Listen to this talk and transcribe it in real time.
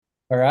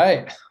All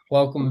right,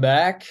 welcome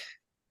back.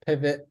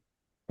 Pivot,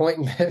 point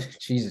and pivot.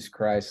 Jesus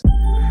Christ.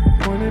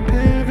 Point and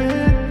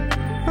pivot.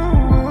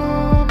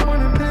 Oh,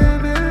 point and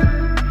pivot.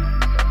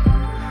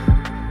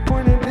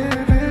 Point and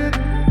pivot.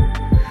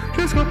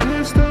 Just go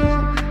pistol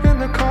in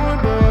the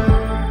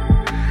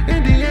cardboard.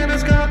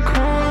 Indiana's got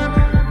corn.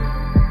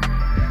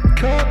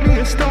 Cut me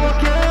a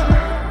stalk,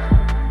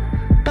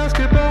 yeah.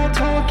 Basketball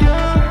talk,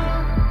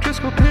 yeah.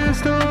 Just go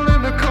pistol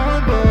in the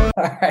cardboard.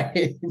 All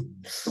right,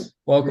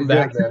 welcome You're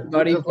back, good,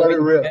 man. everybody. Just let it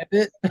Point rip.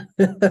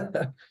 and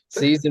pivot.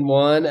 Season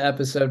 1,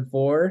 episode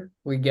 4.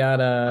 We got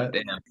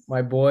Damn.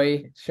 my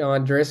boy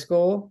Sean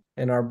Driscoll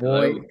and our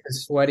boy Hello.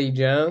 Sweaty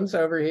Jones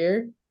over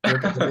here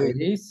with the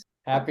ladies.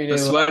 Happy The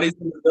to sweaties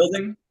in the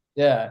building.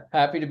 Yeah,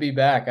 happy to be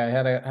back. I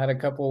had a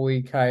couple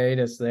week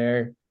hiatus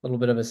there, a little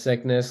bit of a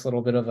sickness, a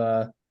little bit of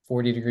a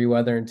 40-degree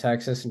weather in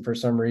Texas, and for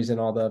some reason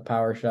all the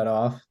power shut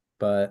off.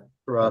 But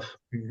Rough.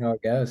 that's how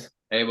it goes.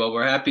 Hey, well,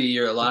 we're happy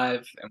you're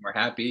alive, and we're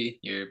happy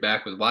you're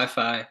back with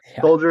Wi-Fi.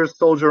 Yeah,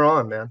 Soldier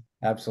on, man.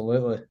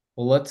 absolutely.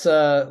 Well,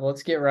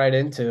 let's get right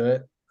into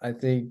it. I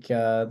think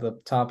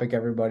the topic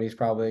everybody's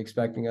probably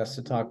expecting us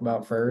to talk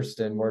about first,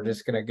 and we're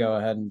just gonna go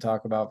ahead and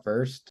talk about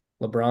first.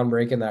 LeBron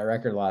breaking that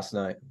record last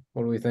night.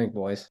 What do we think,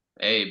 boys?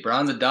 Hey,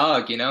 Bron's a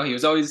dog, you know.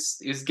 He's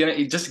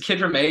just a kid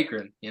from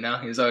Akron, you know.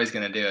 He was always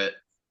gonna do it.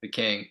 The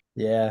king.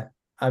 Yeah.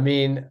 I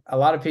mean, a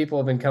lot of people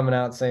have been coming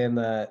out saying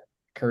that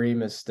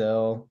Kareem is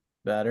still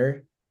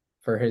better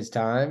for his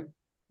time,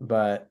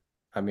 but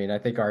I mean, I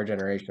think our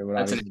generation would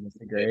That's obviously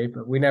disagree,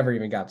 but we never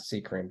even got to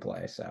see Kareem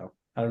play, so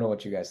I don't know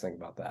what you guys think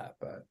about that,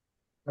 but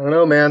I don't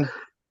know, man.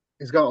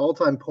 He's got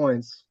all-time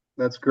points.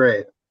 That's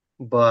great.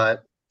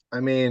 But I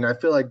mean, I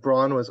feel like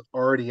Braun was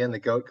already in the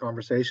GOAT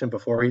conversation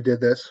before he did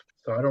this.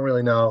 So I don't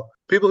really know.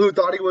 People who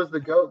thought he was the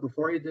GOAT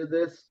before he did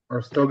this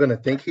are still going to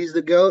think he's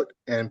the GOAT.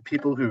 And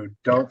people who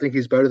don't think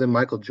he's better than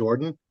Michael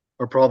Jordan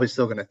are probably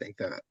still going to think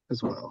that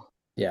as well.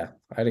 yeah,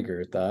 I'd agree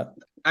with that.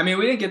 I mean,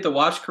 we didn't get to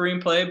watch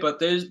Kareem play, but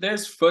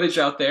there's footage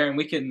out there, and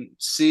we can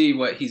see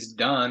what he's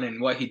done and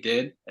what he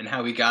did and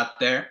how he got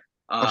there.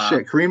 Oh,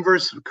 shit. Kareem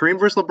versus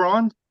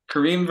LeBron?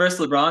 Kareem versus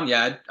LeBron.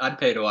 Yeah, I'd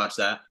pay to watch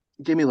that.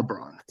 Give me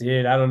LeBron.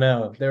 Dude, I don't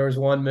know. There was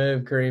one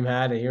move Kareem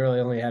had, and he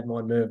really only had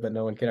one move, but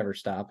no one could ever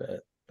stop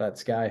it. That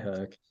sky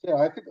hook. Yeah,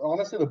 I think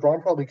honestly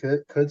LeBron probably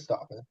could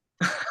stop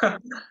it.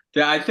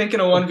 Yeah, I think in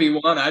a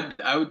 1v1,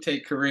 I would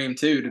take Kareem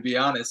too, to be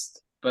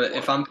honest. But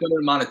if I'm putting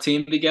him on a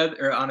team together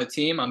or on a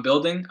team I'm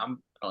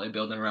probably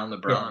building around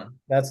LeBron. Yeah,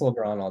 that's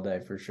LeBron all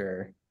day for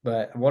sure.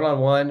 But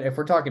one-on-one, if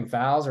we're talking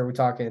fouls, are we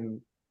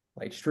talking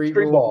like street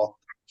rules? Ball.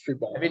 Street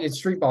ball. I mean, it's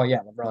street ball. Yeah,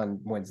 LeBron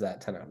wins that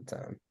 10 out of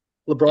 10.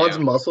 LeBron's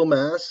Yeah. muscle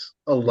mass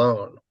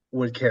alone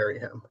would carry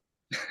him.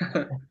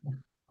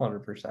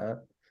 100%.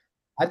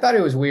 I thought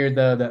it was weird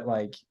though that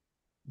like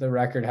the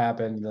record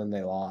happened and then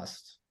they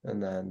lost.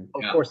 And then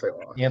Of Yeah. course they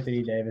lost.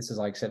 Anthony Davis is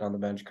like sitting on the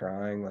bench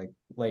crying, like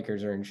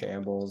Lakers are in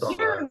shambles.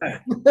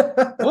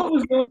 What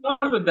was going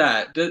on with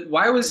that?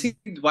 Why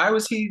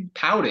was he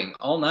pouting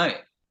all night?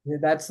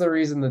 That's the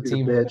reason the He's a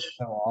team bitch. was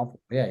so awful.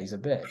 Yeah, he's a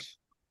bitch.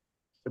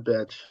 A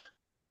bitch.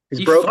 He's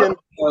He broken.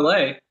 fucked my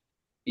parlay.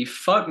 He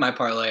fucked my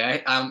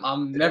parlay.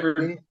 I'm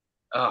never.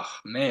 Oh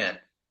man.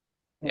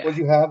 Yeah. What'd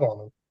you have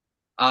on him?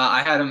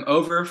 I had him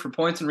over for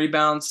points and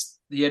rebounds.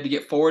 He had to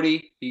get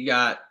 40. He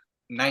got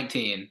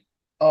 19.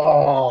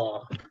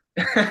 Oh,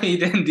 He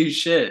didn't do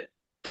shit.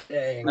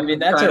 dang. I mean,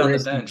 that's Cried a on the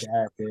risky bench.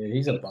 bet, dude.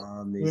 He's a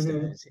bomb these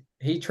Mhm. days.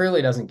 He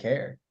truly doesn't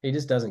care. He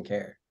just doesn't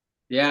care.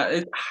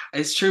 Yeah,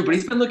 it's true. But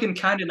he's been looking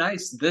kind of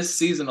nice this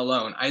season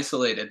alone,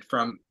 isolated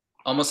from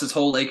almost his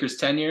whole Lakers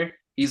tenure.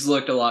 He's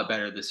looked a lot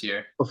better this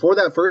year. Before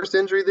that first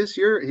injury this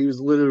year, he was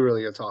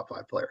literally a top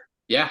 5 player.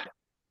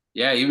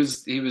 Yeah, he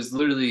was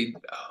literally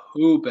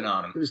hooping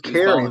on him. He was He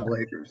carrying the balling.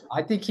 Lakers.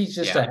 I think he's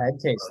just Yeah. a head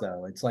case,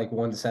 though. It's like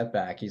one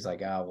setback. He's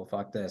like, oh, well,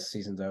 fuck this.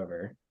 Season's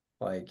over.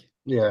 Like,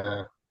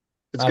 Yeah.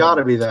 It's I don't got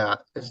to know. be that.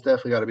 It's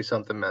definitely got to be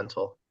something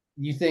mental.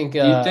 you think, Do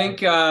you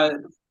think? go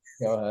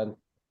ahead.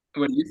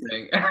 What do you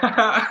think?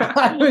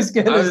 I was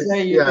going I to was-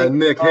 say, you Yeah, think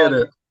Nick hit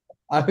it.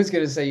 I was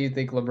going to say you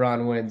think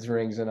LeBron wins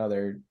rings in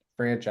other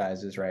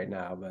franchises right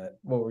now, but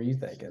what were you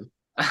thinking?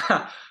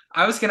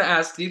 I was gonna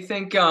ask, do you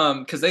think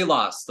because they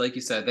lost, like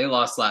you said, they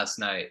lost last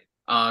night.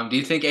 Do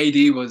you think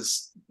AD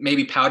was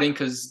maybe pouting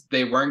because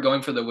they weren't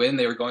going for the win,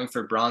 they were going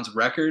for Bron's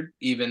record,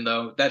 even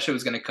though that shit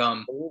was gonna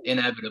come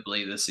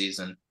inevitably this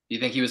season? Do you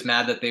think he was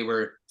mad that they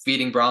were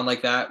feeding Bron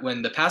like that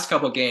when the past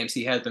couple games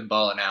he had been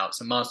balling out,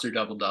 some monster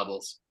double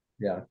doubles?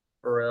 Yeah.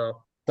 For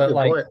real. But Good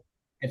like, point.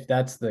 if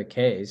that's the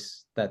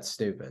case, that's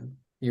stupid.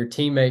 Your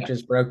teammate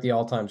just broke the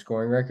all-time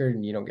scoring record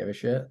and you don't give a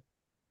shit.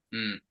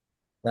 Mm.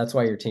 That's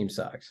why your team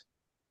sucks.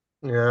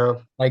 Yeah.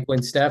 Like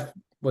when Steph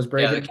was Yeah,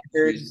 breaking the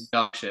records, Kings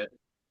dog shit.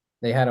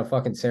 they had a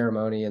fucking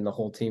ceremony and the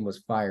whole team was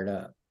fired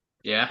up.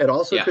 Yeah. It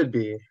also Yeah. could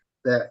be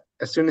that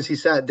as soon as he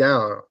sat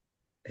down,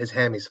 his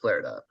hammies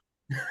flared up.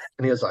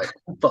 And he was like,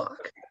 fuck.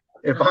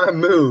 If I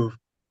move,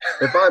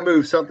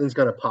 something's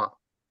going to pop.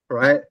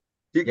 Right?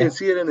 You can Yeah.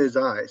 see it in his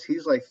eyes.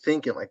 He's like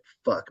thinking like,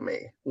 fuck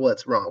me.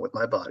 What's wrong with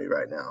my body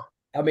right now?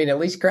 I mean, at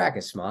least crack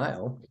a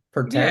smile.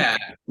 Pretend. Yeah,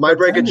 Might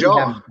break a Pretend you jaw.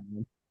 haven't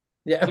done.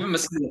 Yeah. give him a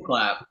single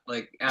clap,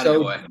 like out of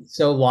the way.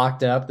 So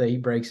locked up that he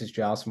breaks his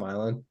jaw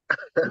smiling.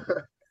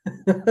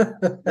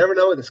 Never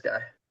know with this guy.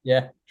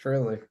 Yeah,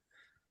 truly.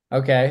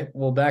 Okay.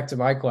 Well, back to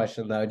my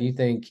question though. Do you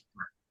think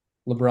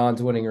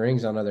LeBron's winning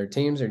rings on other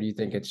teams, or do you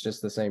think it's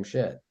just the same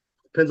shit?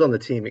 Depends on the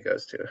team he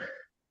goes to.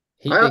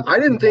 He I, thinks I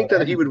didn't think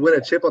that he would win a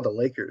everything. chip on the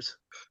Lakers.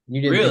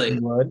 You didn't think Really? he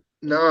would?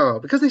 No,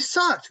 because they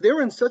sucked. They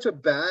were in such a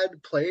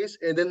bad place,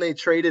 and then they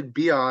traded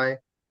Bi,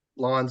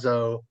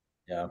 Lonzo,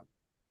 Yeah.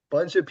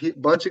 bunch of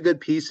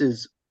good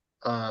pieces.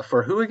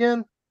 For who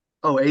again?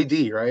 Oh,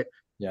 AD, right?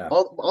 Yeah.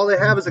 All they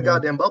have is a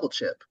goddamn bubble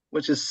chip,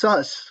 which is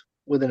sus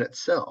within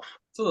itself.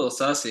 It's a little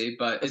sussy,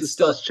 but It's a it's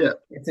still sus chip.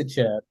 It's a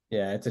chip.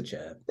 Yeah, it's a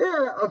chip.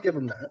 Yeah, I'll give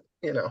him that.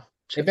 You know, If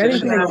chips are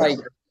anything, chips. like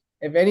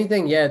if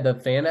anything, yeah, the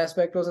fan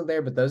aspect wasn't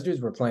there, but those dudes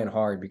were playing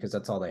hard because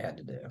that's all they had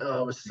to do.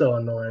 Oh, it was so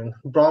annoying.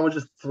 Braun would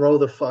just throw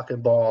the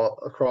fucking ball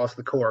across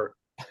the court,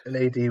 and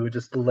AD would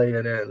just lay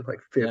it in like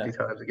 50 Yeah.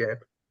 times a game.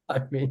 I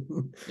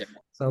mean, Yeah.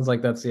 sounds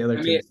like that's the other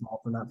I team's mean-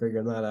 fault for not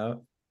figuring that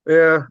out.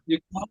 Yeah, you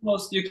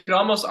could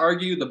almost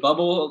argue the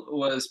bubble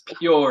was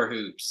pure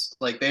hoops.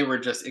 Like they were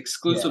just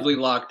exclusively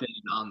locked in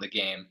on the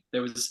game.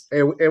 There was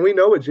and we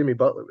know what Jimmy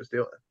Butler was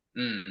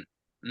doing.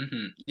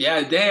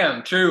 yeah,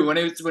 damn, true. When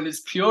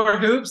it's pure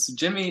hoops,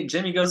 Jimmy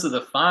goes to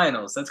the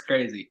finals. That's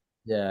crazy.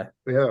 Yeah,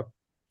 Yeah,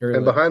 truly.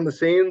 and behind the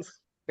scenes,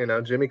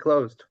 Jimmy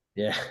closed.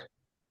 Yeah,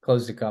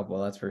 closed a couple,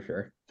 that's for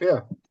sure.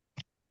 Yeah,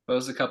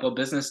 Closed a couple of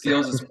business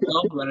deals as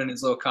well. Running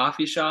his little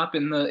coffee shop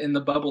in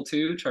the bubble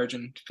too,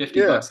 charging $50.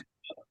 Yeah.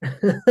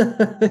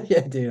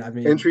 Yeah, dude. I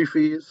mean, entry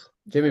fees.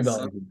 Jimmy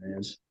Butler's a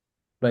man,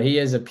 but he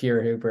is a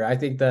pure hooper. I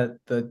think that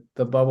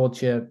the bubble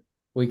chip,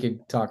 we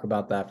could talk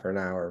about that for an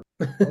hour.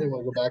 I didn't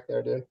want to go back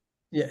there, dude.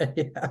 Yeah,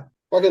 yeah,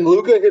 Fucking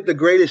Luca hit the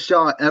greatest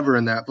shot ever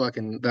in that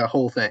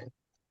whole thing.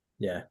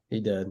 yeah. He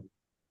did.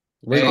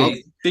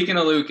 Hey, speaking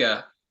of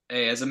Luca,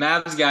 hey, as a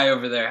Mavs guy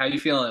over there, how you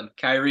feeling?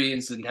 Kyrie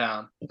is in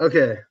town.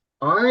 Okay,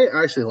 I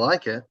actually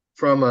like it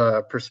from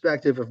a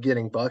perspective of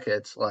getting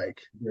buckets. Like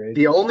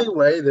the only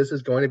way this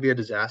is going to be a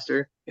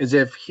disaster is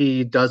if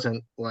he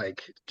doesn't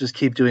just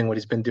keep doing what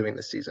he's been doing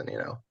this season.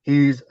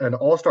 He's an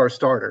all-star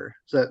starter,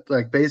 so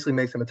that basically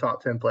makes him a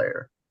top 10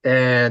 player.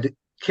 And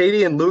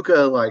Katie and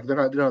Luca, they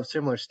don't have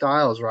similar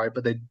styles, right?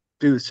 But they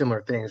do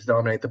similar things,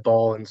 dominate the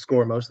ball and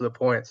score most of the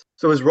points.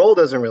 So his role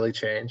doesn't really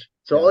change.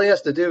 So all he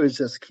has to do is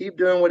just keep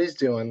doing what he's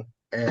doing.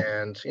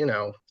 And,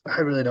 I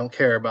really don't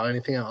care about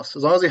anything else.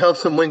 As long as he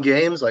helps them win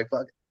games,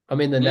 fuck. I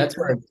mean, the Nets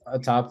were a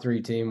top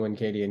 3 team when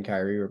Katie and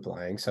Kyrie were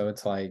playing, so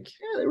it's like,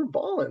 yeah, they were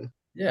balling.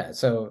 Yeah,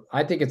 so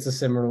I think it's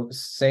the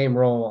same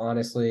role,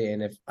 honestly.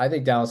 And I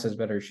think Dallas has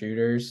better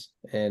shooters,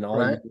 and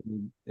all you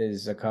need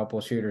is a couple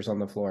shooters on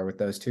the floor with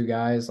those two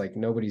guys. Like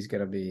nobody's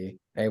gonna be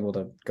able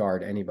to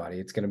guard anybody.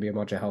 It's gonna be a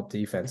bunch of help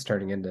defense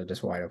turning into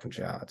just wide open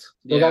shots.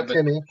 Yeah, but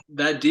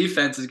that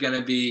defense is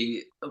gonna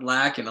be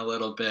lacking a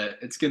little bit.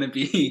 It's gonna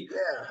be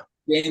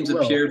games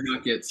of pure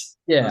buckets.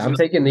 Yeah, I'm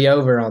taking the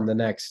over on the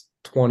next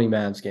 20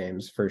 Mavs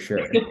games for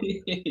sure.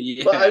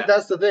 Yeah. But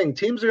that's the thing.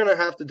 Teams are going to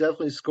have to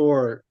definitely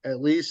score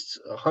at least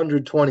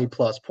 120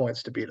 plus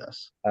points to beat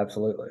us.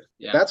 Absolutely.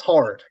 Yeah. That's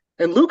hard.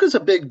 And Luka's a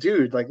big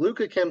dude.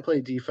 Luka can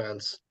play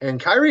defense. And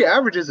Kyrie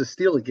averages a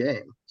steal a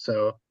game.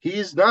 So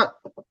he's not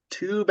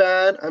too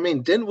bad. I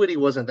mean, Dinwiddie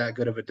wasn't that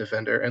good of a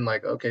defender. And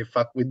okay,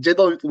 fuck. We did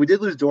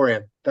lose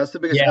Dorian. That's the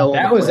biggest L.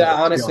 That was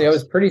honestly, I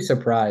was pretty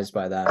surprised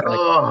by that.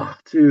 Oh,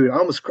 dude.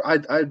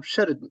 I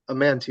shed a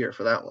man tear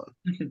for that one.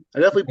 I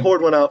definitely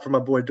poured one out for my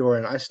boy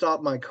Dorian. I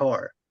stopped my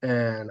car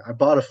and I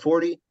bought a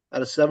 40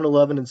 at a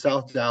 7-Eleven in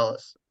South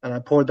Dallas. And I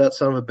poured that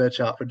son of a bitch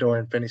out for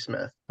Dorian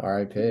Finney-Smith.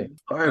 R.I.P.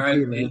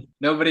 R.I.P. man.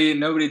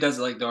 Nobody does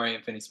it like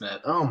Dorian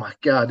Finney-Smith. Oh my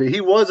god, dude,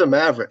 he was a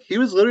Maverick. He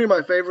was literally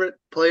my favorite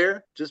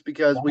player, just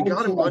because we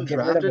got him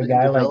undrafted and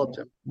developed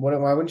him.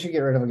 Why wouldn't you get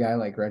rid of a guy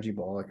like Reggie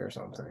Bullock or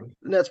something?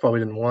 The Nets probably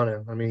didn't want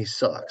him. I mean, he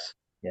sucks.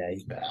 Yeah,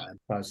 he's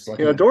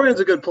bad. Dorian's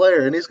a good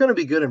player, and he's going to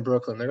be good in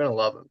Brooklyn. They're going to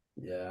love him.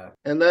 Yeah.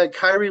 And then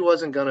Kyrie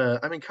wasn't going to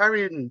 – I mean,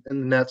 Kyrie in the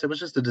Nets, it was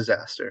just a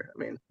disaster. I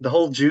mean, the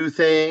whole Jew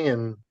thing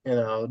and,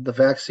 the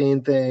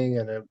vaccine thing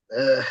and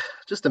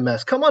just a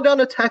mess. Come on down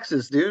to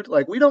Texas, dude.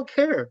 We don't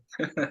care.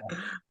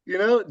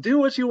 Do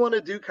what you want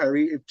to do,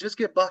 Kyrie. Just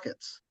get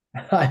buckets.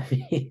 I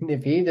mean,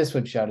 if he just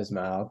would shut his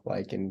mouth,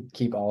 and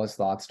keep all his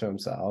thoughts to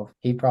himself,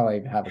 he'd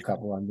probably have a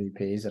couple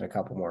MVPs and a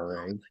couple more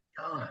rings.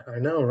 God, I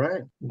know,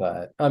 right?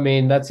 But I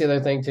mean, that's the other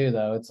thing too,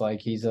 though. It's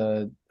he's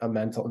a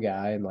mental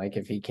guy, and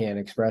if he can't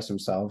express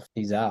himself,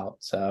 he's out.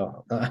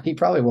 So he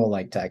probably will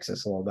like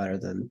Texas a little better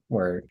than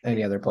where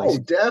any other place. Oh,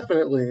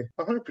 definitely,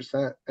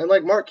 100%.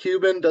 And Mark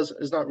Cuban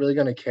is not really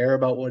going to care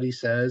about what he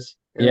says.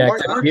 Yeah,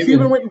 Mark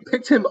Cuban went and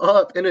picked him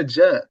up in a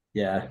jet.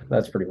 Yeah,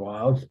 that's pretty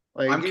wild.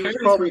 I'm curious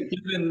what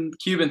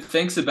Cuban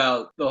thinks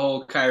about the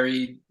whole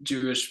Kyrie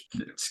Jewish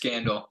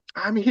scandal.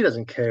 I mean, he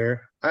doesn't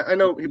care. I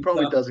know he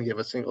probably doesn't give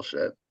a single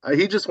shit.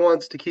 He just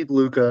wants to keep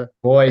Luka.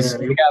 Boys,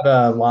 we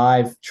have a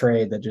live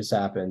trade that just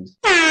happened.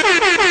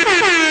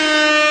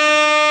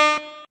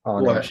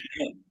 What?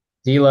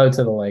 D'Lo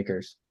to the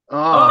Lakers.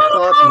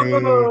 Oh, fuck me.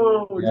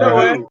 Oh, For no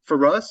way. who? For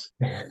Russ?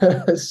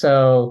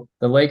 So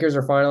the Lakers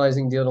are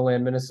finalizing deal to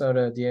land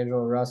Minnesota,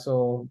 D'Angelo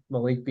Russell,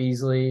 Malik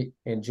Beasley,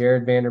 and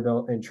Jared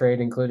Vanderbilt in trade,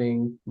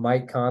 including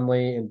Mike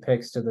Conley and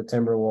picks to the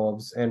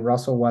Timberwolves, and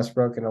Russell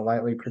Westbrook in a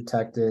lightly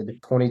protected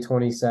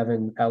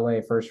 2027 LA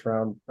first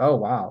round. Oh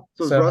wow.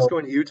 So is Russ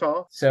going to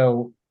Utah?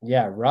 So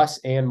yeah, Russ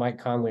and Mike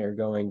Conley are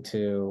going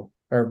to,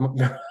 or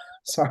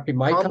sorry,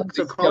 Mike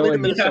So Conley's Conley to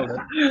going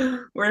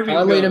Minnesota. Where have you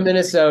Conley to gone?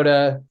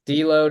 Minnesota,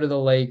 D'Lo to the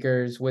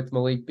Lakers with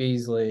Malik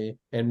Beasley,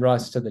 and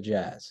Russ to the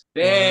Jazz.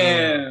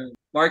 Damn.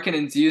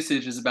 Markkanen's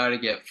usage is about to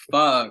get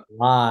fucked.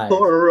 Live.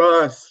 Poor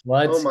Russ.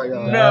 Let's Oh my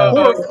God.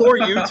 No. Poor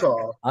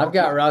Utah. I've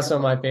got Russ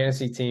on my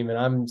fantasy team, and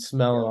I'm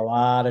smelling a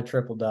lot of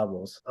triple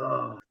doubles.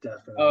 Oh,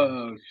 definitely.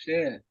 Oh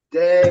shit.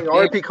 Dang.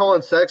 RP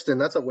Colin Sexton.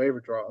 That's a waiver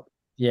drop.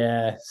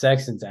 Yeah,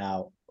 Sexton's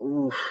out.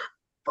 Oof.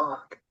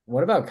 Fuck.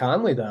 What about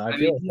Conley though? I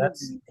feel like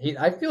that's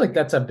I feel like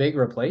that's a big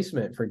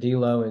replacement for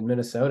D'Lo in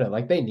Minnesota.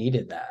 Like they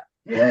needed that.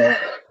 Yeah.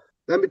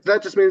 That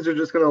just means they're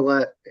just going to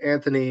let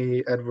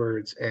Anthony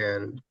Edwards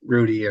and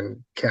Rudy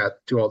and Cat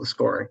do all the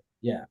scoring.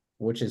 Yeah,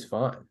 which is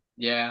fine.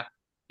 Yeah.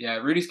 Yeah.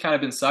 Rudy's kind of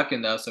been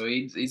sucking though, so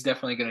he's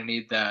definitely gonna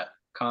need that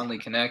Conley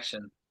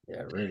connection.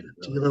 Yeah, Rudy.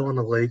 D'Lo on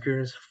the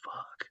Lakers.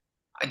 Fuck.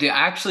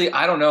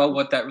 I don't know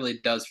what that really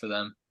does for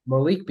them.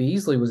 Malik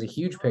Beasley was a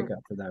huge pickup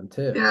for them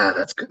too. Yeah,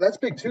 that's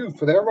big too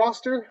for their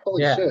roster.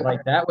 Holy Yeah, shit!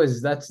 like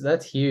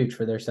that's huge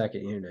for their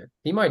second unit.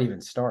 He might even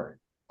start.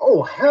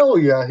 Oh hell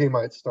yeah, he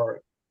might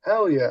start.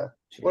 Hell yeah.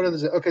 What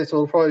is it? Okay, so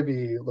it'll probably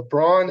be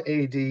LeBron,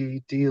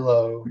 AD,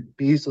 D'Lo,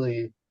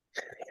 Beasley,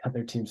 God,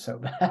 their team's so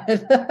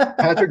bad.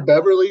 Patrick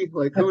Beverly.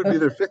 Like who would be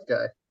their fifth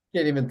guy?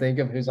 Can't even think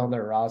of who's on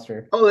their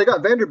roster. Oh, they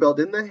got Vanderbilt,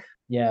 didn't they?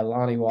 Yeah,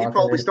 Lonnie He Walker.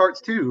 probably starts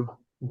too.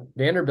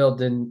 Vanderbilt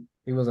didn't.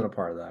 He wasn't a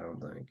part of that. I don't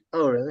think.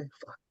 Oh really?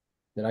 Fuck.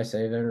 Did I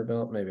say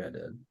Vanderbilt? Maybe I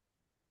did.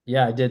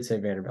 Yeah, I did say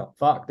Vanderbilt.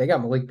 Fuck, they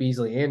got Malik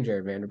Beasley and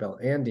Jared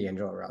Vanderbilt and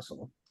D'Angelo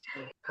Russell.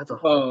 That's a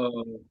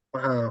Oh.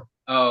 wow.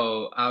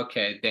 Oh,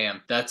 okay.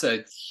 Damn. That's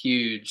a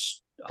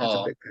huge That's a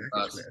haul. big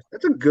package, us. man.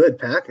 That's a good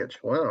package.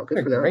 Wow, good What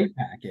a for them. great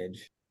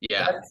package.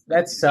 Yeah.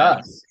 That's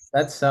sus.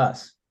 That's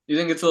sus. You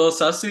think it's a little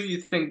sussy?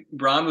 You think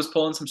Braun was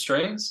pulling some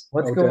strings?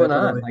 What's Oh, going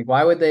on? definitely. Like,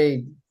 why would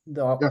they?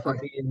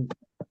 Definitely.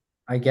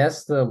 I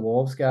guess the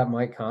Wolves got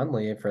Mike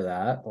Conley for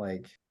that.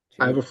 Like,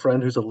 I have a geez.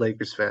 friend who's a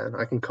Lakers fan.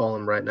 I can call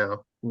him right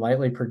now.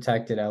 Lightly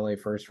protected LA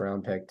first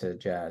round pick to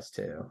Jazz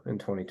too in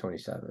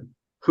 2027.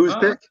 Who's Oh.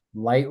 pick?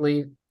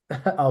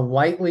 A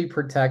lightly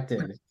protected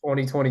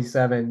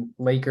 2027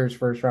 Lakers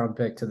first round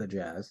pick to the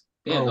Jazz.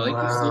 Damn, Oh, the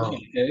Lakers still wow. have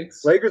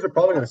picks. Lakers are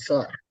probably gonna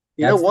suck.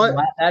 You know That's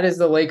what? That is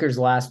the Lakers'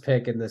 last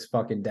pick in this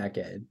fucking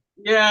decade.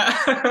 Yeah.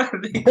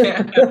 They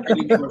can't have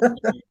any more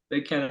picks.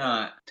 They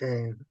cannot.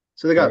 Dang.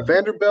 So they got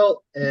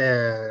Vanderbilt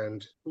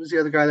and who's the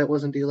other guy that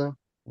wasn't D'Lo?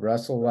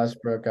 Russell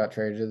Westbrook got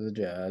traded to the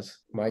Jazz.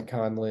 Mike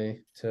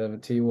Conley to the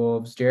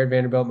T-Wolves. Jared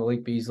Vanderbilt,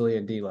 Malik Beasley,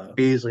 and D'Lo.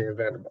 Beasley and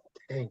Vanderbilt.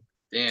 Dang.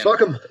 Damn. Suck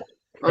them.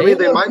 I They mean,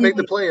 they low-key- might make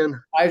the play-in.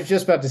 I was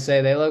just about to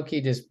say they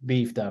low-key just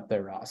beefed up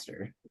their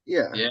roster.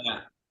 Yeah. Yeah.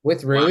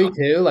 With Rui Wow.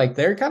 too, like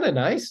they're kind of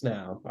nice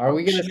now. Are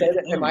we gonna shit, say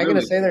that? yeah, Am I gonna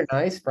really. say they're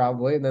nice?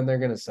 Probably, and then they're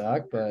gonna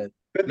suck. But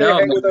Could they No,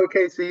 hang but- with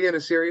OKC in a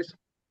series?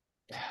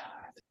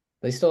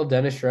 they still have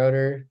Dennis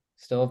Schroeder,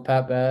 still have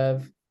Pat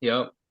Bev.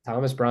 Yep.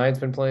 Thomas Bryant's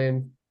been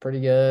playing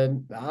pretty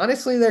good.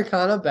 Honestly, they're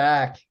kind of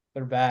back.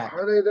 They're back.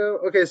 Are they though?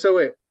 Okay, so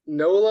wait.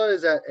 NOLA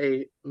is at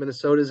 8,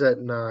 Minnesota's at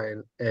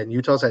 9, and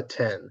Utah's at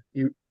 10.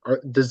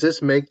 Does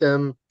this make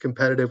them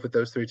competitive with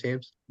those three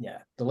teams? Yeah,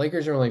 the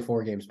Lakers are only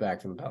 4 games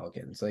back from the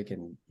Pelicans. They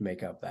can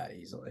make up that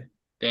easily.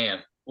 Damn.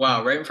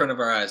 Wow. Right in front of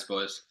our eyes,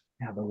 boys.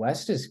 Yeah, the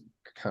West is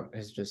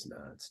just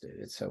nuts, dude.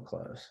 It's so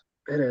close.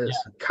 It is.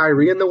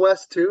 Kyrie in the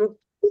West too.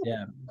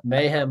 Yeah,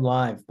 mayhem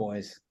live,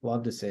 boys.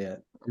 Love to see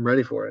it. I'm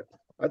ready for it.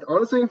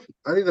 Honestly,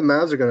 I think the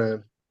Mavs are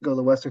gonna go to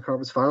the Western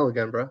Conference Final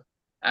again, bro.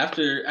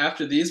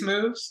 After these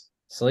moves,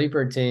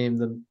 Sleeper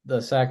team,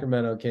 the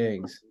Sacramento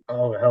Kings.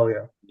 Oh hell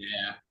yeah!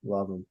 yeah.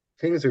 Love them.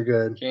 Kings are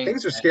good. Kings,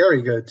 Kings are man.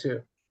 scary good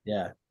too.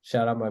 Yeah,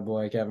 shout out my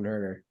boy Kevin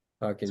Herter.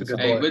 Fucking It's a good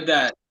Hey, boy. with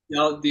that,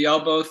 do y'all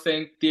both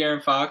think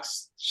De'Aaron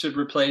Fox should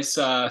replace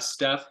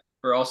Steph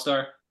for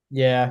All-Star?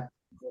 yeah.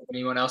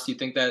 Anyone else you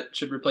think that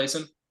should replace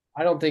him?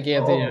 I don't think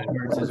Anthony Oh, Edwards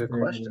that's a has good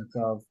proven question.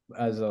 himself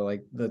as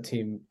the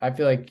team. I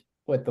feel like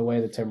with the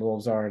way the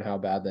Timberwolves are and how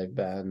bad they've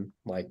been,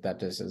 like that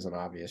just is an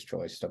obvious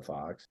choice to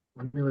Fox.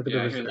 Let me look at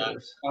Yeah, I the hear that.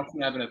 reserves. Fox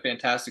been having a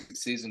fantastic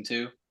season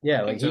too.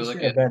 Yeah, like So he look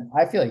should have at- been.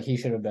 I feel like he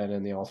should have been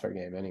in the All-Star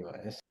game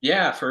anyways.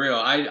 Yeah, for real.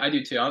 I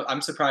do too.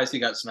 I'm surprised he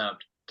got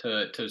snubbed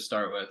to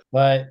start with.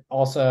 But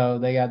also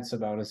they got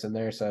Sabonis in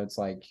there, so it's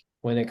like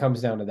when it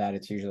comes down to that,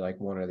 it's usually like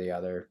one or the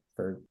other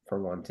for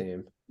one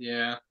team.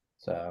 Yeah.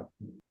 So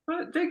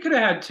But they could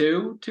have had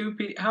two.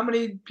 How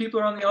many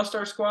people are on the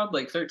All-Star squad?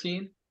 Like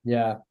 13?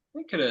 yeah,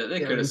 They could have. They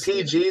Yeah, could and have.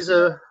 PG's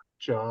a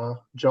Jaw.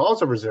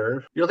 Jaw's a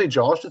reserve. You don't think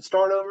Jaw should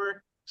start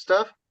over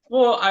stuff?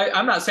 Well,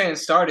 I'm not saying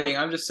starting.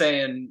 I'm just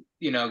saying,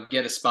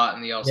 get a spot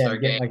in the All-Star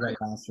get game. like right?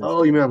 a roster.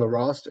 Oh, you mean on the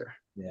roster?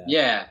 Yeah,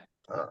 Yeah.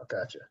 Oh,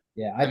 gotcha.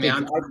 yeah. I mean,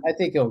 I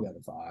think he'll go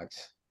to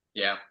Fox.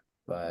 Yeah.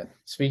 But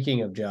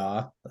speaking of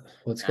Ja,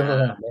 what's going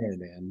on there,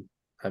 man?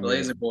 I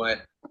Blazer mean, boy.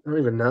 I don't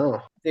even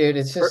know. dude,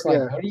 it's just like,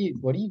 Yeah.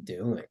 what are you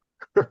doing?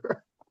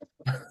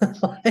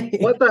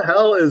 What the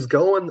hell is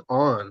going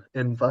on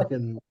in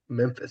fucking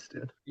Memphis,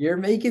 dude? You're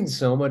making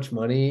so much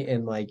money,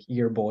 and like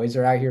your boys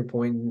are out here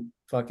pointing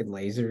fucking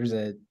lasers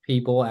at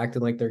people,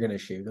 acting like they're gonna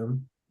shoot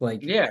them.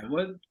 Like, Yeah.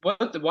 Why?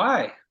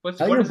 tell What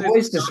your is it?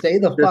 boys to stay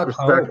the fuck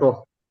home.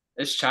 Disrespectful,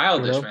 It's you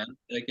childish, know? man.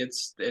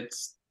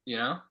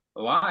 Like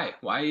why?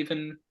 Why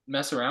even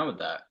mess around with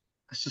that?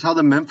 That's just how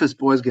the Memphis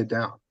boys get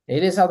down.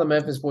 It is how the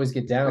Memphis boys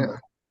get down. Yeah.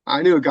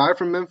 I knew a guy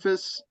from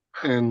Memphis,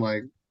 and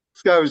like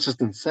this guy was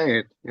just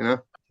insane, you know?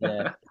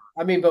 Yeah.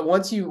 I mean, but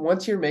once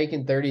you're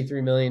making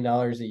 $33 million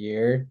a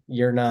year,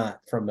 you're not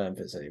from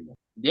Memphis anymore.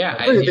 Yeah,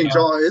 I don't even think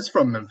Ja is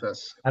from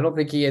Memphis, I don't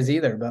think he is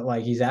either, but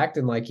like he's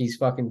acting like he's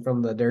fucking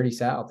from the dirty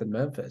South in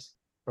Memphis.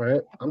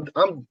 right?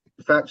 I'm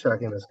fact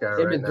checking this guy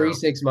Him right and now.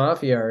 3-6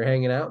 Mafia are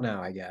hanging out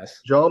now, I guess.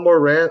 Ja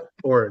Morant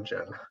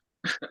origin.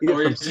 He's from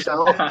Origin.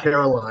 South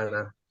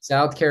Carolina.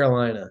 South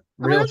Carolina.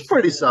 I mean, that's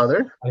pretty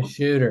southern. a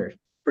shooter.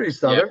 Pretty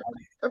southern.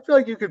 I feel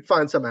like you could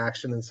find some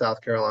action in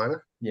South Carolina.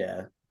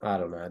 Yeah. I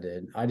don't know,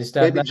 dude. I just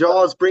Maybe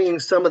Jaw's bringing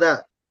some of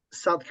that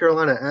South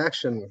Carolina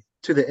action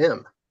to the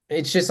M.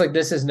 it's just like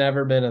this has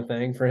never been a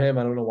thing for him.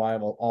 I don't know why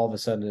all of a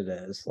sudden it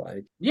is.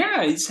 Like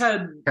Yeah, he's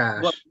had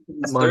Cash,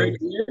 his money. third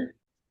year.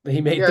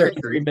 he made Yeah,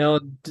 33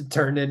 million to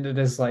turn into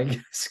this like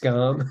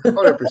scum.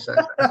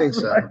 100%. I think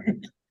so.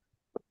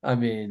 I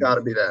mean, Got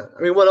to be that.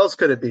 I mean, what else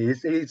could it be?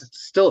 He's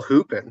still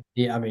hooping.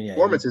 yeah, I mean, yeah.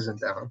 Performance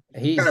isn't down.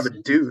 He's Kind of a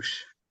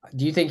douche.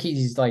 do you think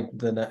he's like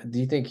do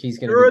you think he's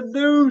gonna You're be, a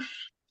douche.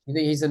 you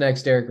think he's the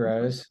next Derrick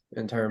Rose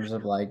in terms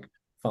of like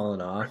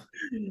falling off?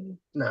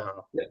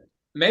 No.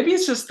 Maybe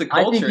it's just the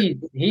I culture.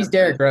 think he's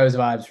Derrick Rose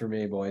vibes for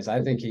me, boys.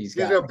 I think He's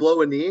going to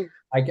blow a knee.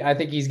 I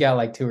think he's got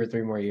like 2 or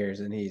 3 more years,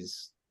 and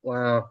he's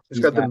Wow. He's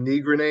He's got got- them knee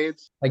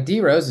grenades. like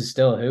D Rose is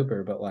still a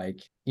hooper, but like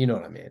you know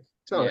what I mean.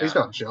 He's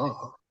not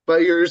Jaw.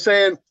 But you're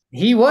saying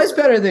He was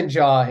better than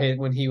Jaw hit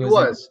when he was in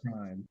was. his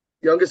prime.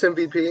 youngest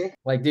MVP,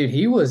 Like, dude,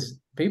 he was.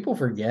 People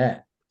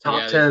forget. top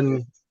Yeah,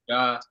 10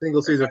 Uh,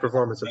 single season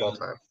performance of all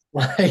time.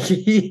 Like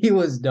he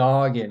was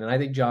dogging, and I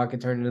think Jaw could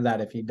turn into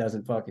that if he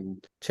doesn't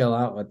fucking chill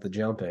out with the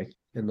jumping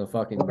in the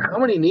fucking. How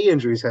many knee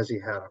injuries has he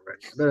had already?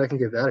 I bet I can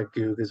give that a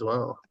goog as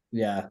well.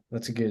 Yeah,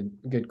 that's a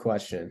good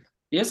question.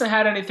 he hasn't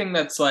had anything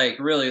that's like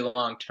really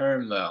long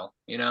term though.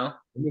 You know?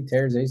 Did he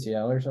tear his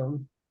ACL or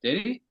something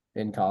Did he?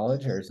 in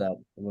college, or is that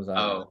was that?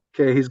 Oh,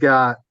 Okay, he's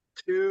got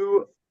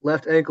 2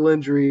 left ankle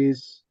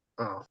injuries.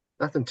 Oh,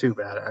 nothing too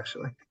bad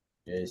actually.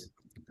 Jeez,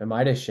 am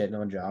I just shitting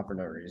on Jaw for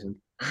no reason?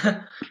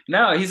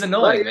 no, he's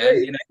annoying, Right, man. right.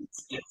 You know,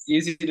 it's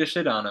easy to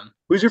shit on him.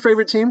 Who's your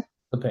favorite team?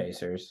 The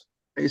Pacers.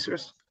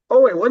 Pacers.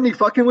 Oh wait, wasn't he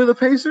fucking with the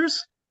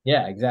Pacers?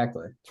 Yeah,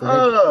 exactly. It's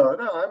ridiculous, Oh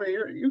no, I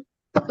mean you.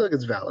 I feel like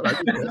it's valid. I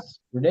do this.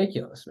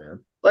 ridiculous, man.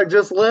 Like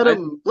just let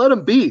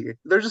them be.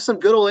 They're just some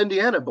good old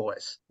Indiana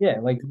boys. Yeah,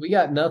 like we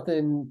got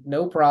nothing,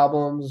 no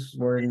problems.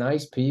 We're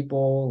nice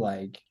people.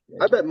 Like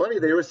I bet money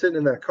they were sitting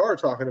in that car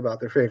talking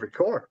about their favorite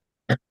corn.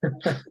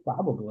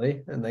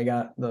 probably, and they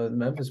got the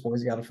Memphis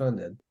boys got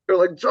offended. They're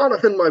like,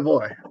 Jonathan, my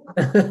boy.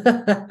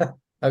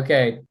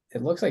 Okay,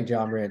 it looks like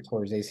John Morant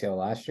tore his ACL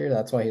last year.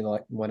 That's why he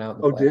like went out.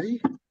 In the Oh, did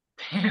he?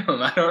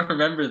 Damn, I don't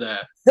remember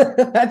that.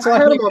 playoffs. That's I why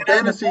had he him on went out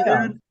in the fantasy,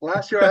 playoffs. dude.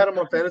 Last year I had him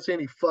on fantasy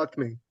and he fucked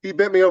me. He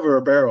bent me over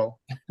a barrel.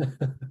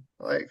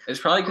 Like, It's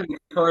probably because he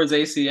tore his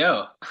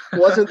ACL.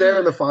 wasn't there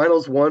in the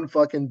finals one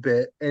fucking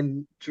bit,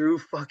 and Drew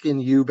fucking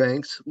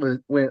Eubanks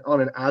went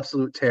on an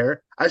absolute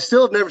tear. I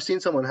still have never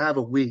seen someone have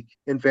a week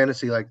in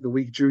fantasy like the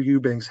week Drew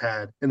Eubanks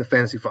had in the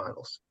fantasy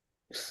finals.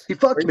 He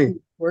fucked me.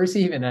 Where's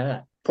he even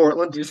at?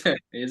 Portland.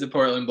 He's a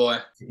Portland boy.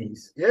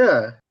 Jeez,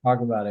 Yeah. talk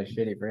about a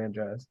shitty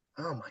franchise.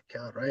 Oh my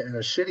God, right? In a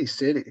shitty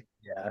city.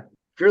 Yeah,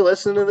 If you're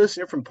listening to this and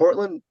you're from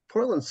Portland,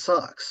 Portland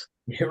sucks.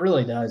 it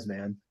really does,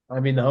 man. I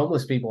mean, the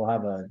homeless people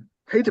have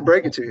Hate to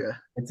break it to you.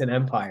 it's an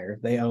empire.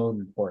 They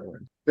own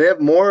Portland. They have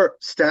more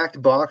stacked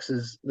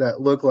boxes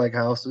that look like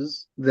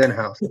houses than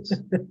houses.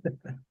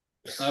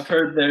 I've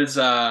heard there's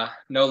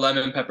no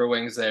lemon pepper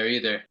wings there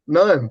either.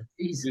 None.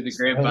 Through the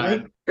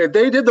grapevine. If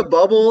they did the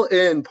bubble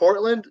in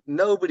Portland,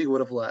 nobody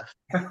would have left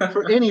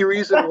for any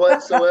reason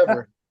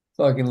whatsoever.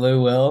 Fucking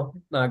Lou Will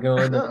not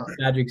going to No.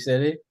 Magic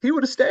City. He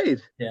would have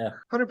stayed. Yeah,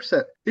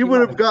 100%. He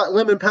would have got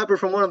lemon pepper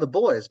from one of the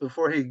boys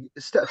before he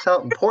steps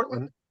out in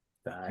Portland.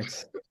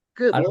 facts.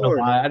 Good I don't know Lord.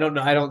 why. I don't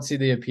know. I don't see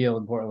the appeal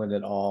in Portland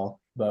at all.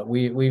 But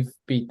we've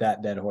beat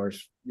that dead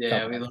horse.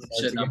 Yeah, we love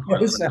episodes shitting on ago,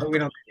 Portland. so we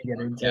don't need to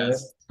get into it.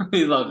 Yes,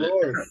 we love it.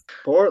 Lord.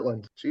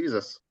 Portland.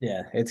 Jesus.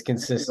 Yeah, it's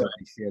consistently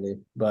shitty.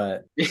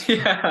 But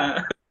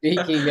Yeah,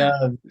 speaking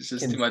of it's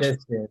just too much.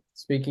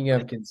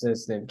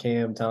 consistent,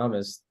 Cam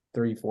Thomas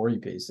 3 40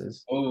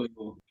 pieces. Oh,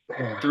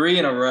 3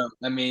 in a row.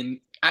 I mean,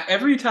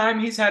 every time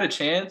he's had a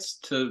chance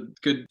to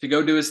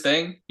go do his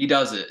thing, he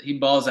does it. He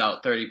balls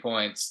out 30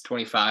 points,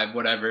 25,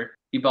 whatever.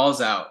 He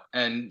balls out,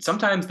 and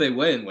sometimes they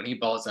win when he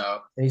balls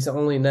out. He's the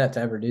only net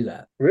to ever do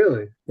that.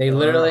 Really? They Wow.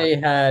 literally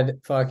had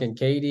fucking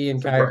KD and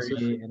That's Kyrie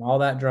impressive. and all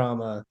that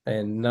drama,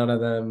 and none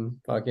of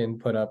them fucking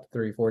put up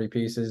 340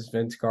 pieces.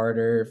 Vince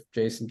Carter,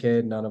 Jason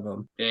Kidd, none of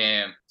them.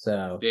 Damn.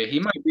 So Yeah, he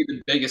might be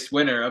the biggest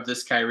winner of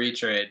this Kyrie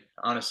trade,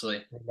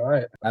 honestly.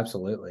 Right.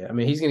 absolutely. I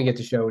mean, he's gonna get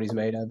to show what he's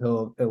made of.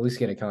 He'll at least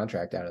get a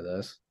contract out of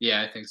this.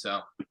 Yeah, I think so.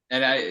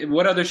 And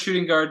what other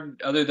shooting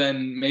guard other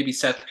than maybe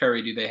Seth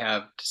Curry do they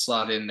have to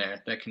slot in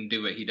there that can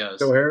do what he does?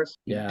 Joe Harris?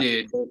 Yeah.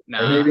 Dude, Or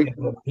nah. Maybe.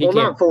 he Well,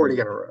 not can't- 40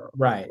 in a row.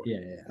 Right. Yeah.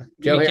 Yeah.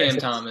 Give me Harris Cam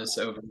is- Thomas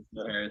over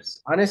Joe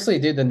Harris. Honestly,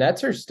 dude, the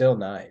Nets are still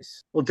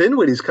nice. Well,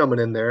 Dinwiddie's coming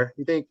in there.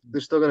 You think they're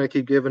still going to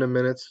keep giving him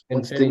minutes And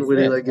once Finney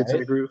Dinwiddie Smith, gets in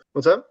right? a groove?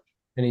 What's up?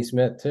 Finney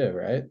Smith too,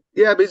 right?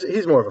 Yeah, but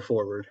he's more of a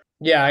forward.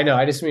 Yeah, I know.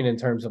 I just mean in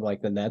terms of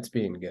like the Nets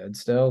being good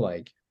still.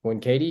 Like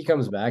when KD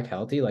comes back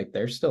healthy, like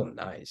they're still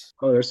nice.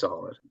 Oh, they're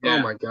solid. Yeah.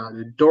 Oh my God,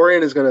 dude.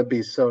 Dorian is going to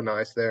be so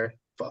nice there.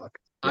 Fuck.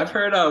 I've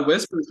heard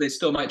whispers they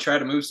still might try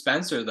to move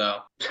Spencer though.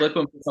 Flip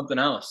him for something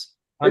else.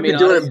 I He'd mean, be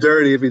doing him honestly,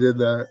 dirty if he did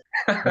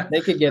that.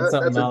 they could get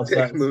something That's a else.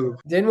 dick move.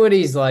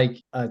 Dinwiddie's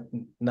like a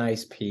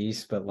nice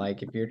piece, but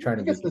like if you're trying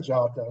to He gets be, the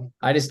job done.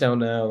 I just don't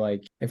know.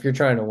 Like if you're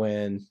trying to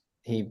win,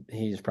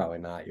 he's probably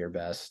not your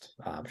best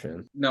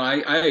option. No,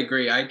 I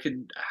agree. I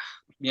could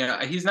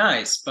yeah, he's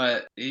nice,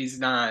 but he's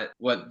not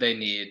what they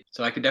need.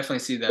 So I could definitely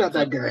see them. Not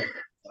that guy.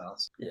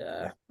 else.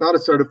 Yeah. Not a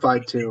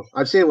certified two.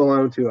 I've seen him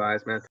alone 2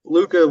 eyes, man.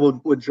 Luca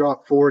would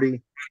drop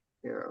 40,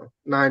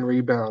 9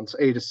 rebounds,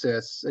 8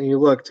 assists, and you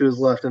look to his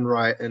left and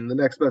right, and the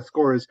next best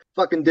scorer is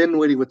fucking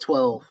Dinwiddie with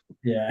 12.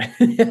 Yeah.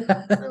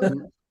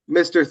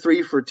 Mr.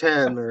 3 for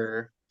 10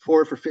 or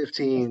 4 for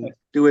 15,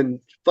 doing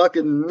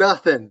fucking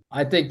nothing.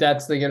 I think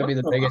that's gonna be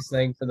the biggest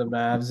thing for the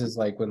Mavs is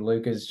like when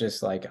Luka's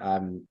just like,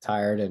 I'm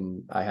tired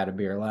and I had a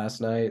beer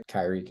last night.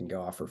 Kyrie can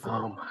go off for free.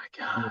 Oh my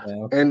God. You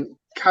know? And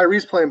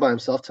Kyrie's playing by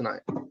himself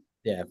tonight.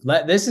 Yeah,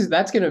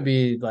 that's gonna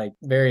be like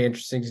very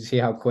interesting to see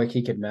how quick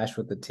he can mesh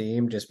with the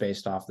team just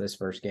based off this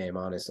first game.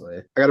 Honestly,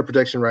 I got a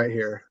prediction right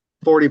here.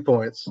 40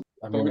 points.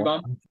 I mean, 40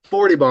 bomb?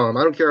 40 bomb.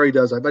 I don't care how he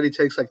does. I bet he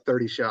takes like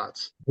 30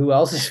 shots. who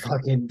else is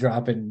fucking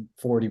dropping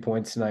 40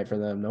 points tonight for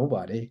them?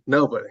 Nobody.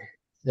 Nobody.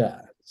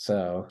 Yeah.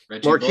 So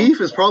Reggie Markeith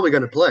Bull? is probably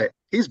going to play.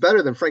 He's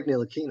better than Frank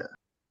Ntilikina.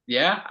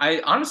 Yeah,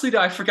 I honestly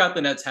I forgot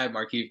the Nets had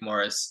Markieff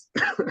Morris.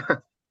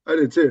 I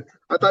did too.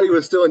 I thought he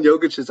was still in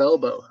Jokic's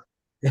elbow.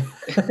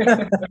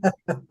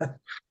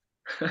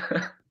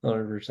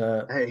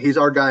 100%. Hey, he's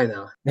our guy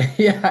now.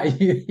 Yeah,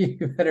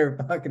 you better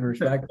fucking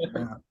respect him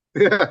now.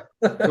 Yeah.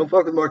 Don't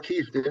fuck with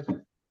Markeith, dude.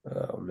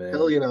 Oh man.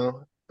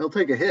 He'll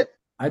take a hit.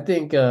 I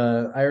think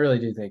I really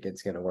do think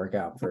it's gonna work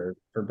out for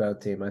both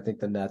teams. I think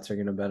the Nets are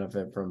gonna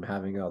benefit from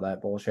having all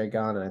that bullshit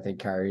gone. And I think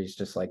Kyrie's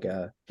just like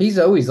he's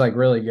always like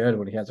really good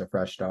when he has a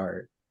fresh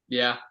start.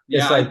 Yeah.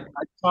 It's Yeah. like-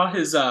 I saw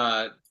his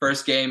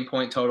first game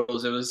point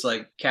totals. It was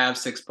like Cavs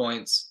 6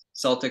 points,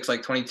 Celtics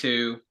like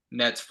 22,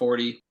 Nets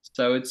 40.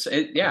 So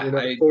yeah,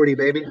 40,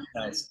 baby.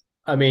 nice.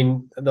 I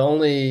mean, the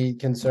only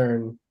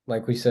concern,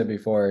 like we said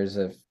before, is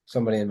if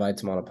somebody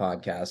invites him on a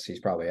podcast, he's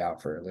probably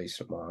out for at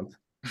least a month.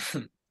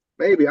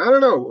 Maybe. I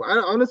don't know.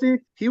 Honestly,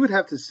 he would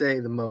have to say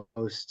the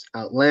most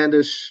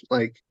outlandish,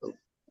 like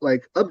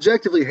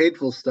objectively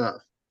hateful stuff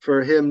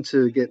for him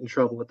to get in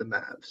trouble with the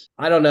Mavs.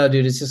 I don't know,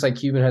 dude. It's just like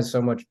Cuban has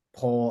so much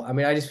pull. I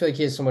mean, I just feel like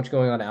he has so much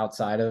going on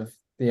outside of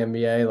the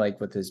NBA, like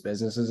with his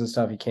businesses and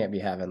stuff. He can't be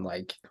having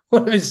like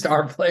one of his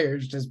star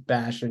players just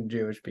bashing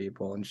Jewish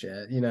people and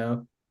shit, you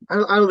know? I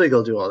don't think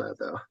he'll do all that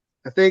though.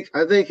 I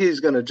think he's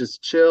gonna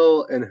just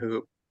chill and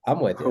hoop. I'm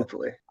with you.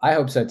 Hopefully. I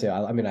hope so too.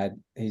 I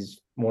mean,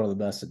 he's one of the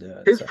best to do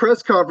it. His so,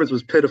 press conference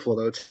was pitiful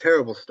though.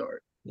 Terrible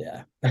start.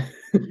 yeah. Did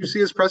you see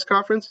his press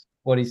conference?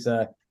 What'd he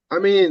say? I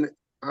mean,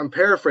 I'm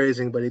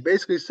paraphrasing, but he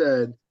basically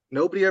said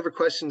nobody ever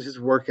questioned his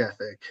work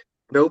ethic.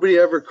 Nobody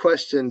ever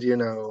questioned,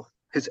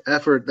 his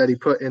effort that he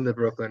put into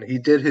Brooklyn. He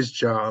did his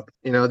job.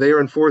 They were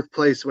in 4th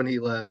place when he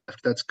left.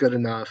 That's good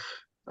enough.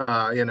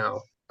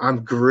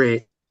 I'm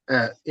great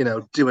at,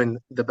 doing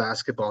the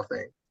basketball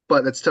thing.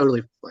 But that's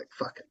totally like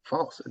fucking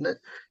false, isn't it?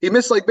 He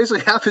missed like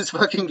basically half his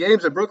fucking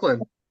games at Brooklyn.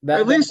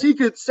 At least he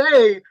could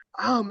say,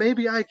 oh,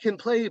 maybe I can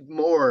play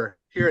more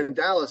here in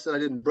Dallas than I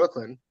did in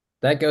Brooklyn.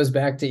 That goes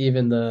back to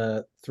even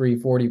the 3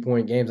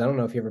 40-point games. I don't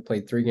know if you ever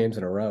played 3 games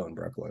in a row in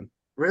Brooklyn.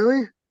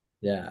 Really?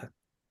 Yeah.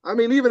 I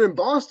mean, even in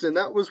Boston,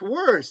 that was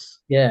worse.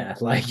 Yeah,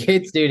 like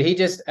dude, he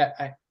just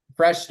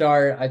fresh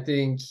start. I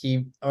think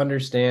he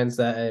understands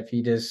that if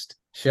he just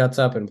shuts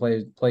up and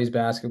plays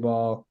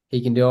basketball,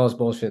 he can do all his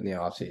bullshit in the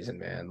offseason,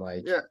 man.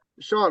 Like, yeah,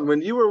 Sean, when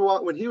he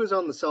was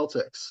on the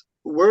Celtics,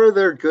 were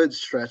there good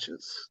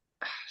stretches?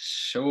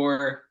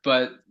 Sure,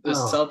 but the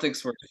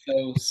Celtics were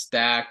so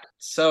stacked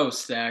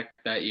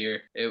that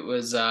year. It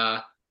was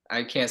I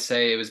can't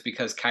say it was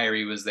because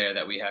Kyrie was there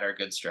that we had our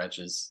good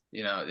stretches.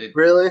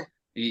 Really?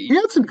 He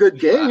had some good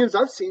games.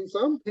 I've seen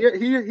some. He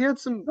had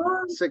some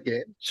sick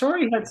games. Sure,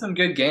 he had some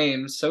good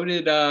games. So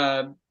did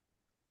I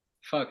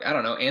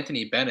don't know,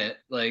 Anthony Bennett.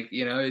 Like,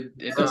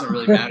 it doesn't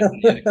really matter when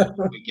he had a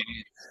couple good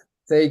games.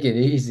 Take it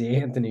easy,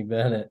 Anthony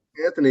Bennett.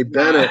 Anthony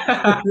Bennett.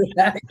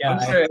 That I'm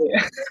guy. sorry.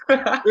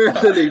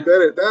 Anthony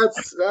Bennett.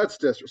 That's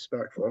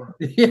disrespectful.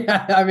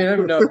 Yeah, I mean, I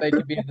don't know if they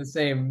could be in the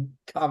same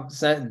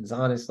sentence,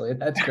 honestly.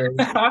 That's crazy.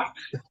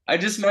 I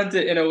just meant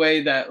it in a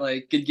way that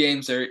like good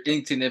games are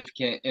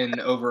insignificant in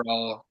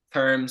overall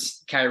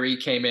terms. Kyrie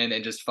came in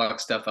and just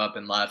fucked stuff up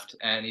and left,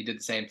 and he did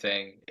the same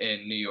thing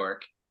in New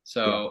York.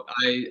 So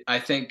I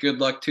think good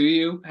luck to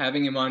you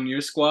having him on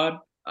your squad.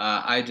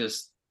 I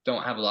just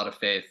don't have a lot of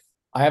faith.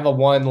 I have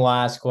one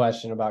last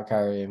question about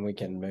Kyrie, and we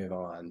can move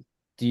on.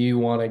 Do you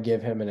want to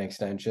give him an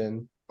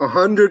extension?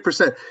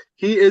 100%.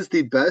 He is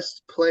the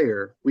best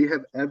player we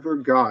have ever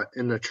got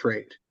in a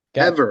trade.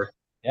 Okay. Ever.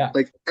 Yeah.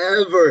 Like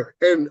ever.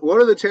 And what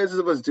are the chances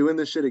of us doing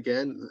this shit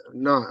again?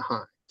 Not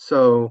high.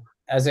 So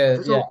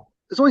there's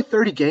only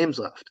 30 games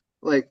left.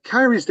 Like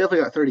Kyrie's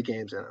definitely got 30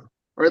 games in him.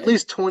 Or at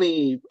least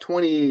 20,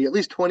 at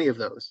least 20 of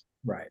those.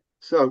 Right.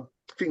 So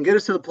if you can get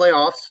us to the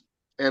playoffs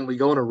and we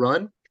go on a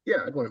run, yeah,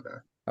 I'd want him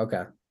back.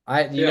 Okay.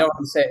 You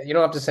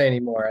don't have to say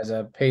anymore. As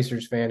a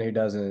Pacers fan who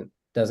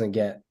doesn't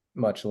get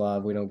much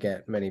love, we don't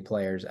get many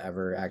players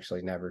ever.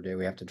 Actually, never do.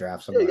 We have to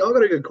draft somebody. Yeah, y'all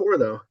got a good core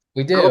though.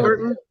 We do.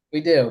 Halliburton?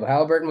 We do.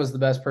 Halliburton was the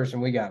best person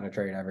we got in a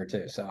trade ever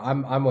too. So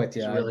I'm with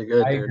you. He's really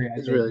good. I dude. agree.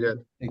 He's really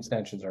good.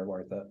 Extensions are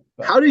worth it.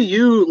 But How do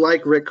you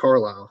like Rick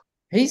Carlisle?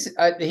 he's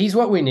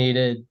what we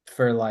needed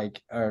for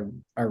like a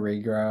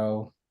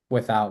regrow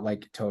without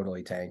like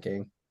totally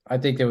tanking. I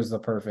think it was the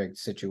perfect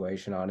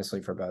situation,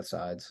 honestly, for both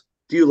sides.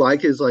 Do you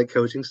like his like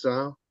coaching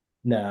style?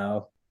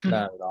 No,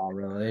 not at all,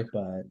 really.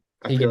 But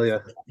I feel you.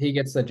 he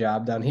gets the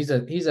job done. He's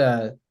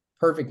a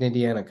perfect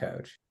Indiana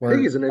coach. I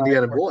think he's an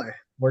Indiana boy.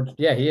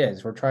 He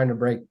is. We're trying to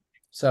break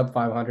sub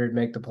 500,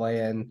 make the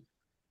play in,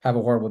 have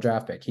a horrible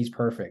draft pick. He's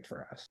perfect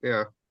for us.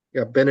 Yeah.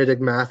 Yeah, Benedict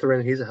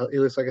Mathurin. He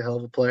looks like a hell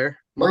of a player.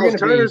 We're Miles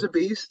gonna Turner's a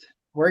beast.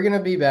 We're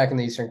gonna be back in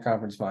the Eastern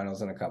Conference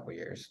Finals in a couple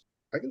years.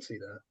 I can see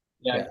that.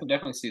 Yeah, Yeah. I can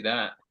definitely see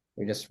that.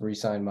 We just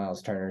re-signed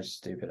Miles Turner's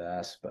stupid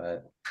ass,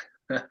 but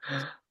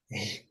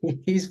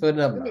he's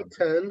putting up Give me numbers.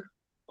 10.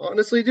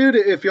 Honestly, dude,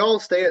 if y'all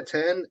stay at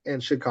 10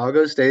 and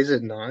Chicago stays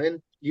at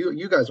 9,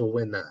 you guys will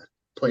win that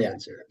play-in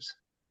series.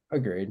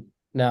 Agreed.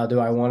 Now, do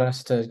I want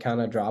us to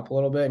kind of drop a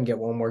little bit and get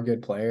one more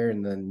good player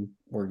and then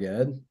we're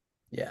good?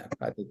 Yeah,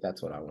 I think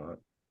that's what I want.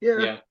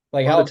 Yeah.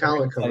 Like All the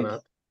talent coming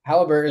up.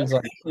 Halliburton's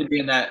like He'd be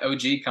in that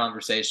OG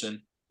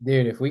conversation.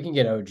 dude, if we can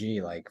get OG,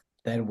 like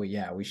then we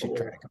should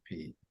try to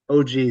compete.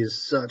 OG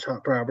is such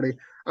hot property.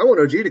 I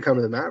want OG to come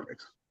to the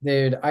Mavericks.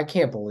 Dude, I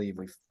can't believe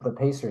the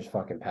Pacers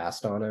fucking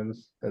passed on him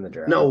in the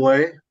draft. No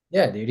way.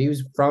 Yeah, dude,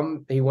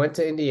 he went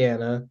to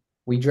Indiana.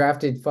 We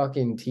drafted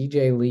fucking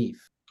TJ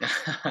Leaf.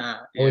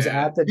 I was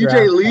at the draft.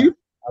 TJ Leaf?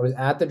 I was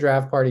at the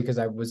draft party because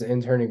I was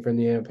interning for the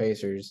Indiana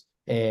Pacers,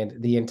 and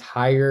the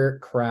entire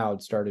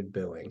crowd started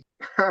booing.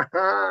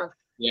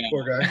 Yeah.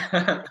 Poor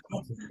guy.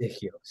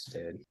 Ridiculous,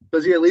 dude.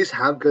 Does he at least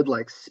have good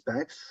like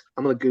specs?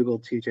 I'm gonna Google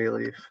TJ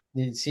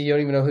Leaf. See, you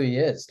don't even know who he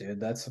is, dude.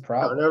 That's the I've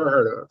problem. never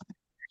heard of him.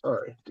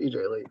 Sorry,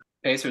 TJ Leaf.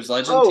 Pacers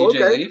legend Oh, TJ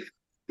okay. Leaf.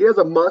 He has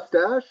a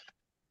mustache.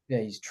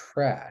 Yeah, he's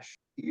trash.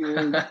 He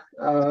is,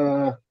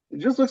 it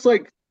just looks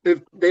like if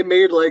they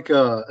made like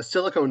a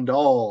silicone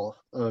doll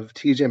of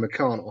TJ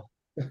McConnell.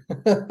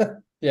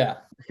 Yeah,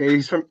 Okay,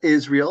 he's from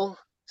Israel.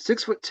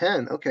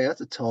 6'10". Okay,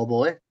 that's a tall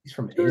boy. he's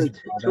from Israel.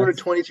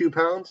 222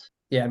 pounds.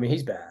 Yeah, I mean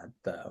he's bad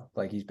though.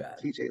 Like he's bad.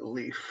 TJ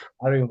Leaf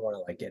I don't even want to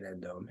like get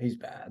into him. He's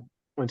bad.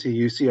 went to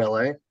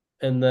UCLA.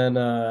 And then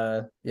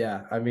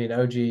yeah, I mean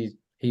OG,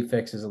 he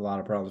fixes a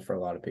lot of problems for a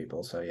lot of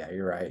people. So yeah,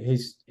 you're right.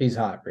 He's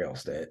hot real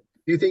estate.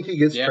 Do you think he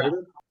gets Yeah.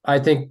 traded? I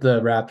think the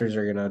Raptors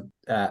are gonna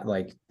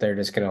they're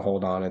just gonna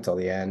hold on until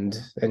the end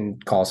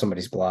and call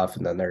somebody's bluff,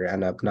 and then they're gonna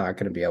end up not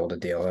gonna be able to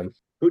deal him.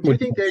 Do you Would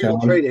think you they will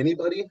Sean? trade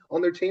anybody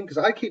on their team? Because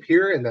I keep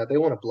hearing that they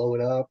want to blow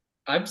it up.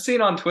 I've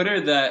seen on Twitter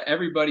that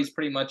everybody's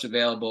pretty much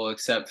available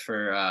except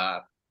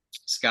for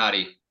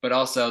Scotty, but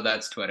also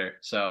that's Twitter.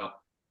 So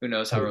who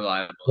knows how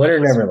reliable. Twitter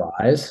that is. never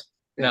lies.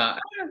 Nah,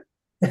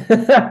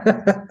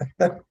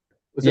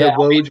 Was Yeah, it a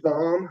Woj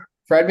bomb?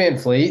 Fred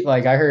VanVleet,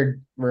 like I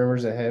heard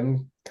rumors of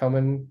him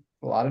coming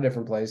a lot of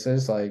different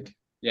places. Like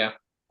yeah.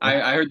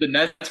 I heard the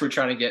Nets were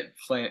trying to get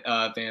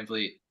Van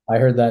Vliet. I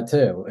heard that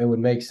too. It would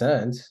make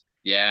sense.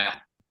 Yeah.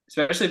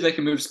 Especially if they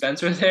can move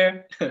Spencer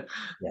there.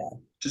 Yeah.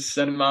 Just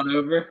send him on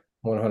over.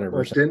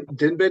 100%.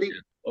 Dinwiddie?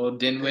 Old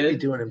They'd be Dinwiddie.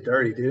 doing him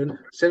dirty, dude.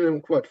 Send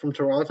him from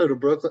Toronto to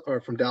Brooklyn, or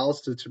from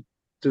Dallas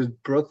to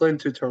Brooklyn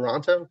to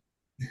Toronto.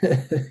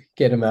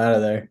 Get him out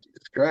of there.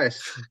 Jesus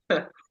Christ.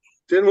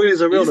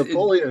 Dinwiddie's a real He's-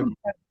 Napoleon.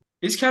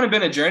 He's kind of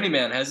been a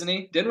journeyman, hasn't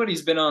he?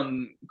 Dinwiddie's been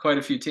on quite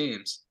a few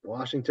teams.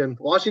 Washington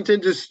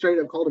just straight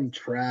up called him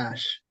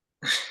trash.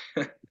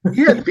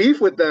 He had beef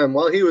with them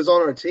while he was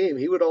on our team.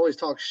 He would always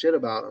talk shit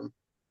about them.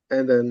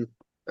 And then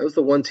that was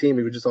the one team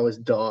he would just always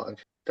dog.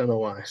 Don't know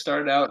why.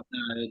 Started out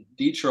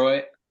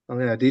Detroit. Oh,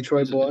 yeah,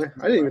 Detroit boy.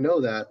 I didn't even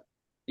know that.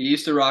 He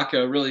used to rock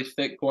a really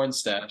thick corn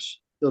stash.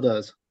 Still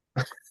does.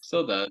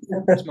 Still does.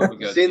 It's more of a I've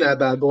good seen team. that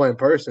bad boy in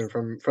person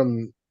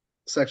from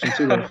Section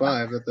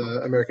 205 at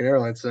the American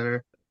Airlines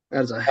Center.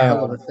 That is a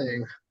hell of a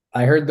thing.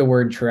 I heard the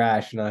word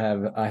trash, and I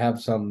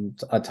have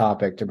a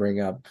topic to bring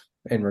up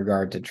in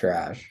regard to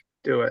trash.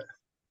 Do it.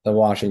 The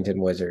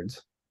Washington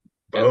Wizards.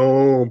 Yep.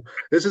 Boom.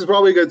 This is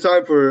probably a good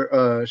time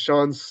for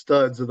Sean's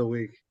studs of the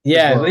week.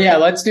 Yeah, well. yeah.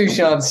 Let's do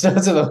Sean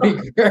Studs of the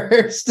week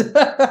first.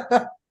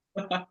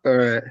 All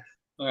right.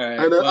 All right.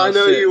 I know, well, I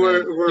know shit, you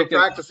man. were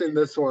practicing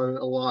this one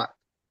a lot.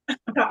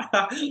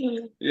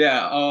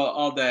 Yeah,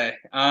 all day.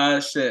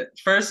 Shit.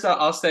 First,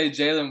 I'll say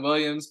Jalen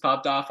Williams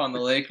popped off on the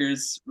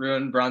Lakers,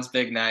 ruined Bron's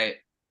big night.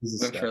 He's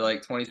a Went for stud.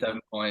 like 27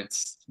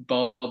 points.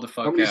 Balled the How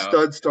fuck many out.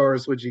 stud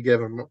stars would you give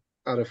him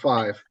out of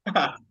 5?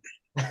 Out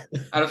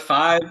of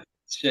 5,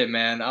 shit,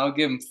 man. I'll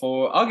give him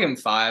 4. I'll give him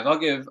 5. I'll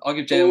give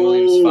Jalen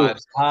Williams Ooh. 5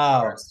 Wow.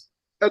 stars.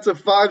 That's a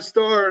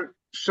 5-star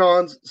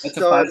Sean's That's a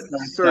stud 5-star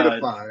stud.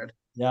 certified.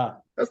 Yeah.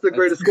 That's the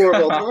greatest score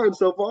of all time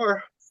so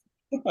far.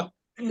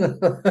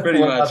 Pretty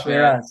What much, about the man.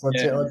 rest?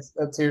 Yeah.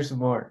 Let's hear some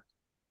more.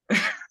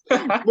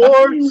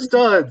 More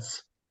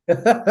studs.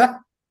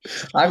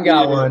 I've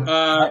got one.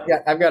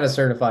 I've got a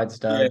certified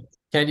stud. Yeah.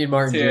 Kenyon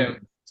Martin Tim. Jr.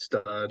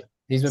 Stud.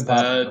 He's been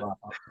Stud. popping off,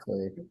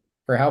 honestly.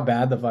 For how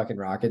bad the fucking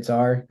Rockets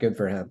are, good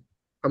for him.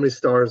 How many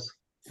stars?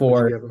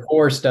 What'd you give him?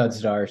 4 stud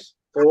stars.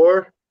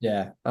 4?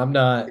 Yeah, I'm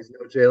not. He's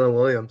no Jalen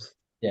Williams.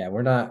 Yeah,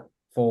 we're not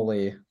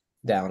fully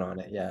down on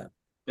it yet.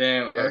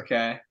 Damn. Yeah.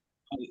 Okay.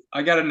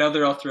 I got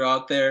another I'll throw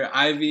out there.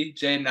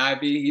 Jaden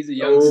Ivey. He's a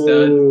young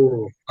stud.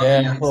 Oh,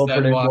 Yeah, Young little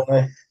stud Purdue walk.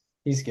 boy.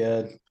 He's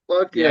good.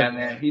 fuck Yeah, yeah.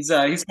 man.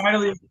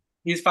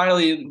 He's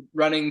finally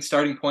running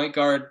starting point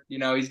guard. You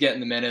know, he's getting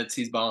the minutes.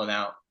 He's balling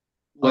out.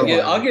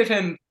 I'll give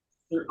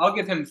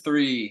him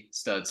 3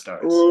 stud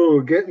stars.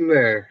 Ooh, getting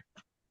there.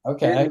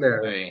 Okay. Getting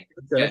there. 3. Okay.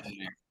 Getting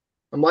there.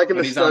 I'm liking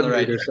But the he's on stud the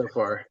right meter track. so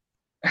far.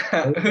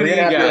 Who do We're you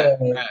gonna,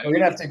 got? we're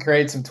gonna have to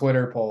create some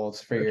Twitter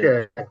polls for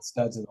your Okay.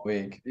 studs of the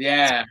week.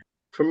 Yeah.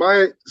 For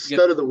my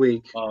stud of the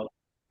week, Well,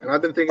 and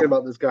I've been thinking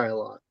about this guy a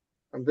lot.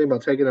 I'm thinking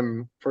about taking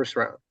him first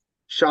round.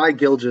 Shai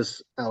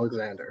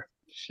Gilgeous-Alexander.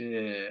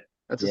 shit.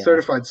 That's a Yeah.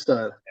 certified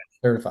stud.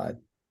 Certified.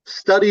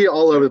 Study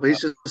all over, but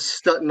he's just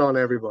stutting on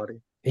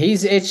everybody.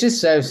 It's just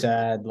so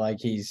sad. Like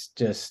he's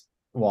just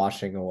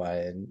washing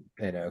away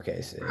in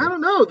OKC. I don't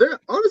know. They're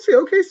honestly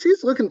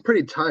OKC's looking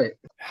pretty tight.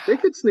 They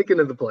could sneak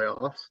into the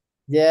playoffs.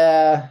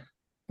 Yeah.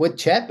 With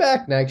Chet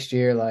back next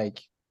year, like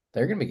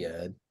they're gonna be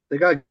good. They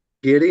got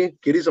Giddy.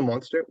 Giddy's a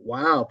monster.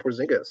 Wow,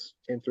 Porzingis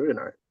came through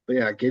tonight. But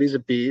yeah, Giddy's a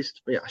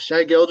beast. But yeah,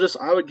 Shai Gilgeous,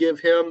 I would give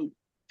him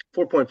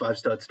 4.5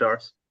 stud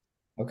stars.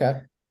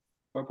 Okay.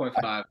 4.5.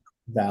 Not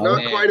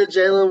Valid. Man. quite a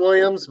Jalen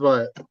Williams,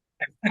 but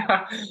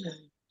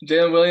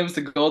Jalen Williams,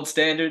 the gold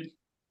standard.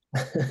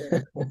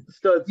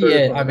 stud certified.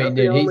 Yeah, I mean, That's dude,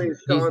 the only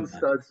he's Sean nice.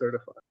 stud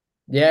certified.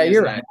 Yeah, He's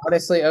you're nice. right.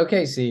 Honestly,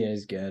 OKC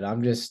is good.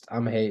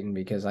 I'm hating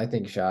because I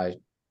think Shy.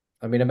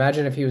 I mean,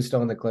 imagine if he was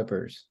still in the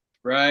Clippers.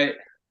 Right.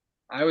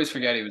 I always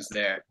forget he was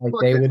there. Like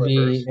Fuck they the would be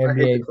Clippers. I hate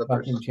the NBA Clippers.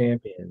 fucking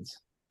champions.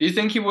 Do you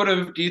think he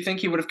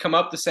would have come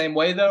up the same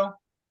way though?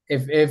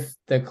 If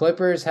the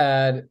Clippers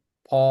had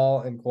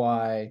Paul and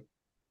Kawhi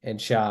and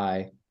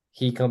Shy,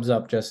 he comes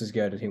up just as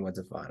good and he wins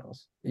the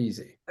finals.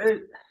 Easy.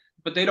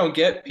 But they don't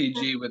get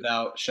PG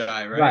without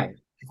Shy, right? Right. Of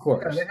Yeah,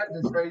 course. they had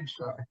to trade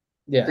Shai.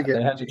 Yeah, to get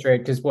they had to PG. trade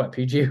because what?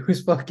 PG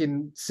was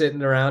fucking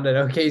sitting around at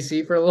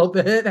OKC for a little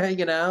bit,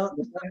 hanging out.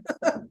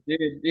 Dude,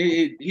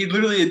 he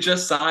literally had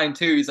just signed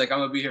too. He's like, I'm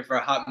gonna be here for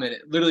a hot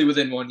minute. Literally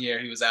within 1 year,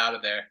 he was out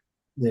of there.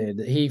 Dude,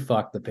 he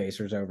fucked the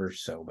Pacers over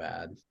so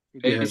bad. He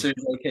did. Pacers,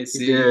 OKC.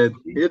 He did.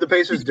 He did the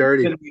Pacers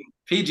dirty.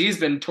 PG's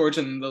been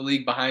torching the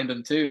league behind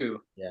him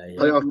too. Yeah, yeah.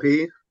 Playoff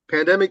P.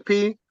 Pandemic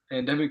P.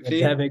 Pandemic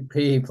P. Pandemic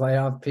P,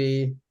 playoff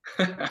P,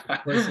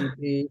 pussy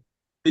P.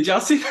 Did y'all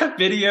see that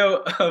video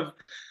of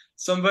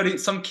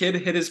some kid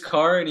hit his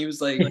car and he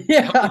was like,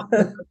 Yeah,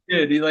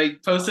 kid. He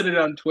like posted it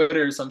on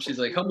Twitter or something. She's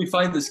like, help me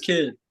find this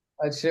kid.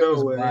 that shit No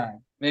was way. bad.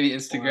 Maybe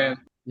Instagram.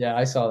 Yeah,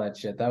 I saw that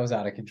shit. That was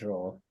out of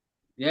control.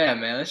 Yeah,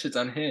 man, that shit's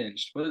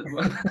unhinged.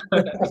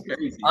 That's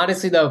crazy.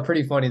 Honestly, though,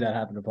 pretty funny that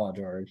happened to Paul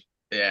George.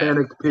 Yeah.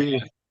 Panic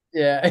P.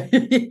 Yeah,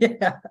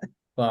 yeah.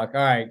 Fuck.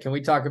 All right, can we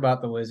talk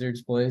about the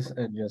Wizards, please,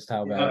 and just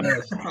how bad?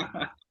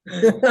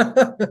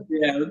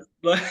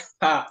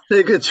 Yeah.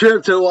 Take a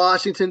trip to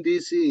Washington,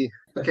 D.C.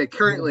 Okay,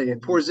 currently,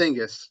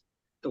 Porzingis.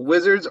 The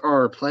Wizards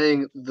are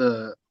playing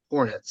the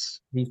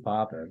Hornets. He's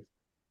popping.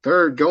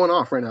 They're going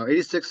off right now,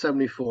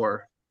 86-74.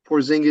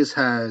 Porzingis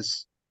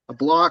has a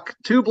block,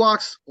 2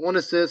 blocks, 1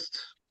 assist,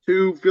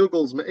 2 field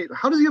goals made.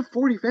 How does he have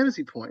 40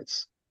 fantasy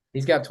points?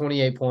 He's got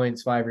 28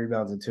 points, 5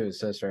 rebounds, and 2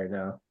 assists right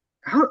now.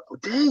 How?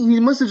 Dang, he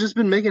must have just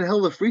been making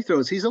hell of free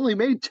throws. He's only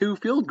made 2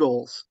 field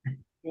goals.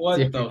 What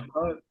Dude. the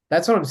fuck?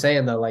 That's what I'm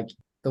saying, though. Like,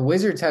 the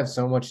Wizards have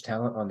so much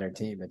talent on their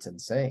team. It's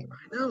insane.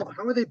 I know.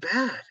 How are they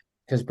bad?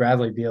 Because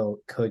Bradley Beal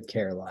could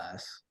care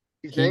less.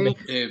 You He think?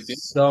 makes Dude,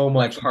 so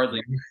much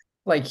hardly.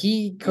 Like,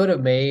 he could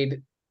have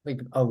made, like,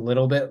 a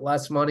little bit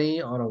less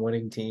money on a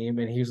winning team,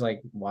 and he was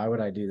like, why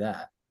would I do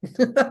that?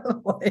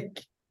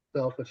 Like,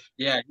 Selfish.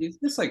 Yeah, he's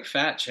just like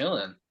fat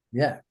chilling.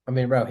 yeah. I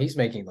mean, bro, he's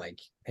making, like,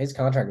 his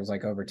contract was,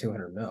 like, over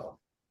 200 mil.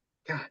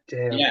 God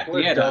damn. Yeah, What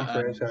he a had dumb a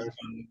franchise.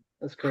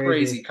 That's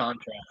crazy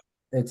contract.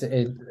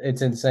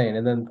 It's insane.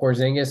 And then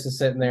Porzingis is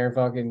sitting there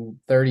fucking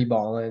 30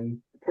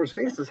 balling.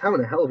 Porzingis is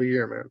having a hell of a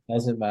year, man.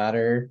 Doesn't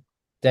matter.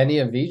 Denny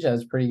Avdija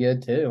is pretty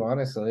good too,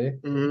 honestly.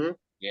 Mm-hmm.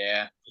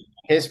 Yeah.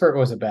 Kispert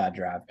was a bad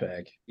draft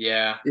pick.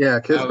 Yeah. Yeah,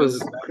 That was-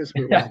 Kispert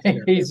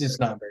was He's just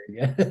not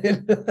very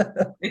good.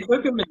 They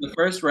took him in the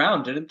first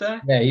round, didn't they?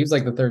 Yeah, he was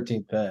like the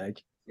 13th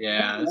pick.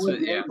 Yeah. That's one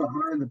what, yeah. game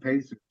behind the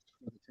Pacers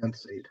for the 10th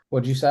seed.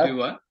 What'd you say? Do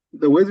what?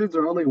 The Wizards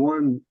are only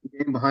one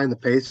game behind the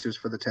Pacers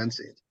for the 10th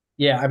seed.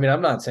 Yeah, I mean,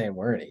 I'm not saying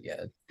we're any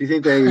good. Do you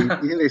think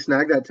they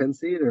snag that 10th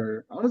seed,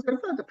 or honestly, I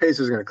thought the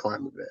Pacers are going to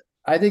climb a bit.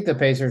 I think the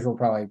Pacers will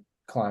probably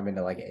climb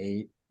into like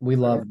 8. We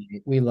love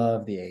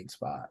the 8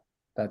 spot.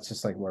 That's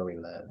just like where we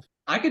live.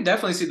 I could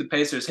definitely see the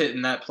Pacers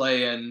hitting that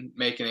play and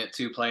making it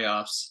 2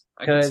 playoffs.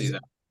 I can see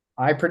that.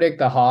 I predict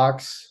the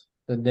Hawks,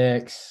 the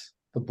Knicks,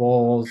 the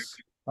Bulls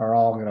are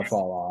all going to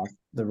fall off.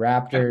 The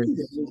Raptors,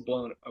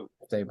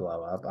 if they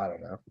blow up, I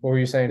don't know. What were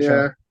you saying, Yeah.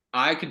 Sean?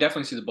 I could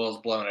definitely see the Bulls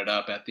blowing it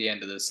up at the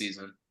end of the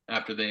season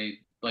after they,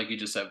 like you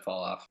just said,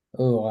 fall off.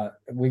 Oh,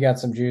 we got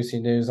some juicy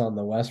news on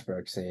the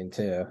Westbrook scene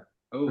too.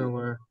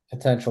 Oh,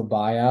 Potential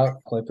buyout,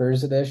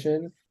 Clippers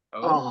edition,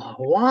 Oh,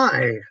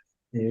 why?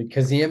 dude.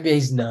 Because the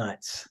NBA's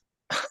nuts.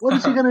 What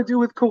is he going to do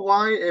with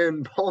Kawhi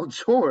and Paul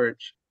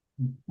George?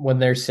 When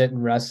they're sitting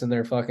resting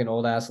their fucking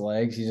old ass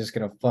legs, he's just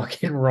gonna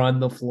fucking run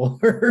the floor.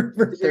 For He's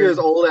going to get his 30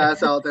 old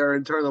ass out there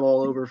and turn them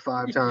all over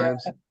 5 Yeah.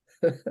 times.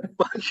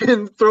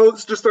 Fucking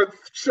just start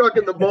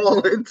chucking the ball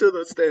into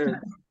the stand.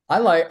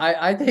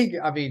 I think,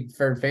 I mean,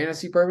 for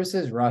fantasy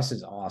purposes, Russ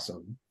is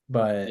awesome,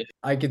 but Yeah.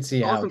 I could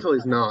see how Awesome until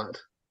he's not.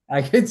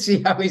 I could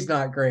see how he's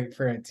not great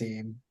for a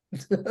team.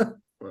 Well,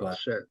 But-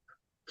 shit.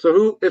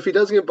 So if he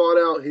doesn't get bought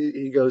out,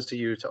 he goes to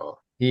Utah.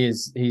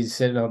 He's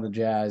sitting on the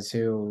Jazz,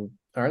 who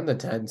are in the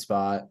 10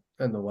 spot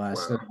in the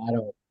West. Wow.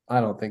 And I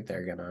don't think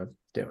they're gonna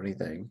do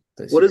anything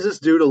this What year. does this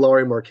do to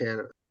Laurie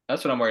Markkanen?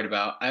 that's what I'm worried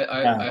about.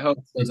 Yeah, I hope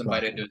it big doesn't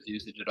bite problem. into his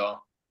usage at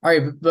all. All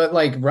right, but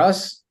like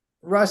Russ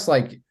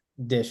like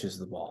dishes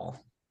the ball.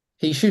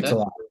 He shoots a That's-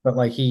 lot, but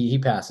like he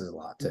passes a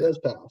lot He too. does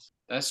pass.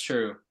 That's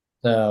true.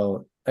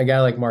 So a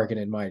guy like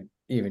Markkanen might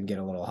even get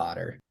a little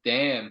hotter.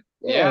 Damn.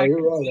 Yeah, Yeah, I you're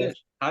could right, see it. Ash.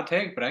 Hot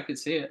take, but I could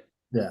see it.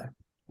 Yeah,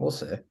 we'll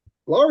see.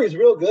 Laurie's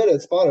real good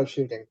at spot-up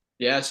shooting.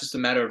 Yeah, it's just a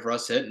matter of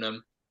Russ hitting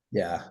him.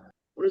 Yeah.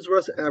 What is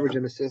Russ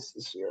averaging assists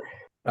this year?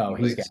 Oh,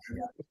 he's got.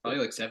 Probably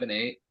like 7,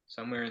 8,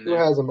 somewhere in Who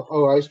there. has him?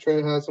 Oh, Ice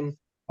Train has him.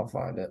 I'll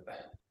find it.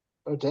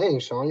 Oh, dang,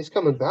 Sean. He's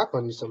coming back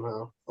on you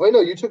somehow. Wait,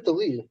 no, you took the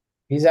lead.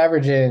 He's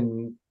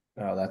averaging.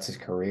 Oh, that's his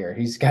career.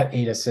 He's got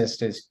 8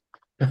 assists. He's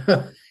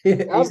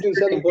Averaging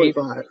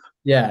 7.5.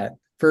 Yeah,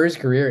 for his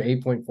career,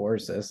 8.4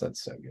 assists.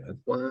 That's so good.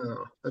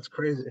 Wow, that's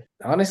crazy.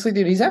 Honestly,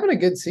 dude, he's having a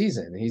good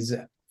season. He's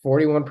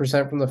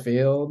 41% from the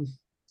field,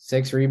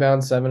 6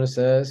 rebounds, 7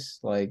 assists,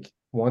 like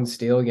 1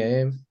 steal a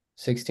game,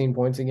 16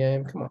 points a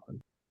game. Come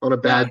on. On a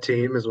bad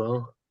team as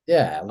well.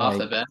 Yeah, Off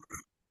the like bat.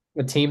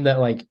 a team that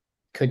like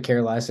could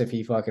care less if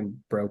he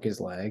fucking broke his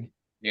leg.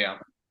 Yeah.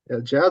 Yeah,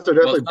 Jazz are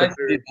Well, definitely it's nice that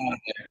better. he's out of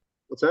there.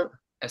 What's that?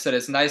 I said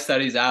it's nice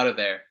that he's out of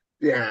there.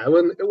 Yeah,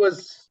 it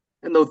was,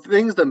 and the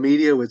things the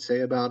media would say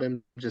about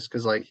him, just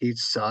because like he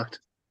sucked,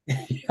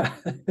 Yeah.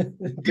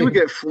 he would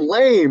get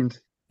flamed.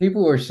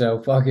 People were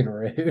so fucking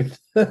rude.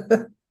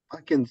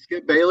 Fucking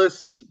Skip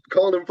Bayless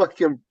calling him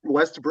fucking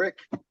West Brick.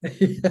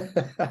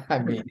 I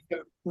mean,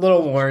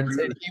 little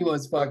warranted. He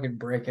was fucking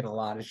breaking a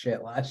lot of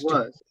shit last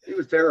year. He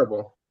was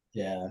terrible.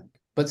 Yeah.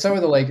 But so are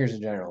the Lakers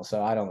in general.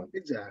 So I don't,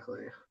 Exactly.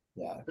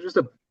 yeah. They're just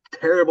a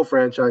terrible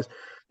franchise.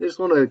 They just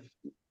want to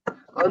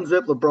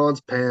unzip LeBron's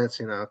pants,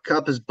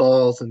 cup his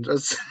balls, and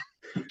just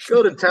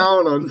go to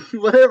town on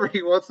whatever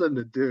he wants them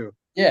to do.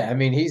 Yeah. I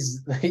mean,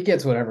 he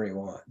gets whatever he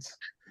wants.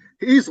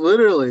 He's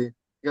literally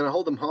gonna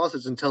hold them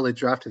hostage until they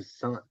draft his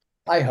son.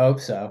 I hope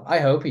so. I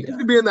hope he He's does.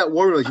 gonna be in that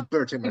war room like, you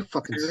better take my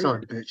fucking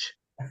son, bitch.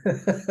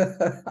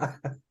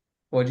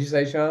 What'd you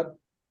say, Sean?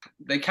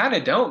 They kind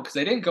of don't because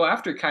they didn't go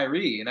after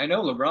Kyrie, and I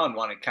know LeBron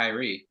wanted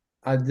Kyrie.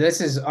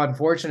 This is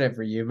unfortunate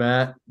for you,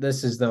 Matt.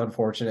 This is the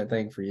unfortunate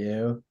thing for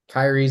you.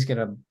 Kyrie's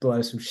gonna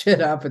blow some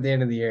shit up at the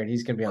end of the year, and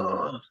he's gonna be on the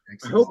road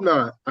next I season. hope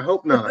not. I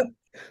hope not.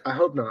 I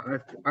hope not.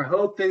 I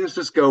hope things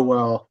just go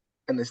well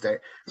and they stay.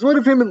 Because what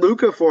if him and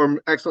Luca form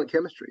excellent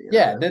chemistry?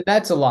 Yeah,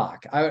 that's a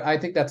lock. I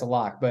think that's a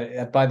lock.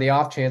 But by the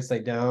off chance they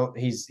don't,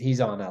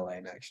 he's on LA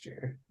next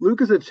year.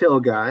 Luca's a chill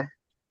guy,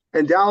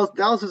 and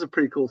Dallas is a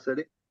pretty cool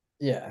city.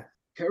 Yeah.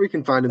 Kyrie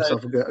can find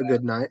himself a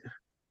good night.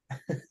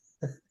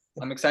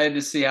 I'm excited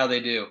to see how they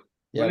do.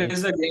 Yeah. When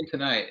is their game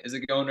tonight? Is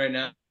it going right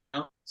now?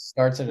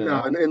 Starts in an No,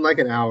 hour. in like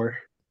an hour.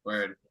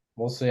 Word.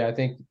 We'll see. I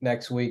think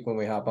next week when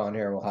we hop on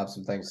here, we'll have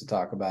some things to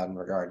talk about in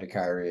regard to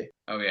Kyrie.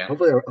 Oh yeah.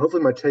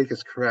 Hopefully my take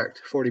is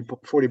correct. 40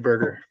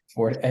 burger.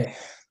 Hey,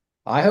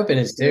 I hope it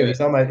is too.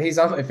 He's on my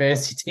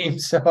fantasy team,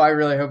 so I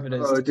really hope it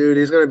is. Oh, dude,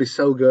 he's gonna be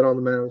so good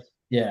on the Mavs.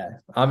 Yeah,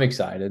 I'm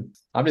excited.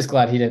 I'm just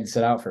glad he didn't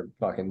sit out for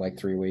fucking like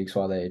 3 weeks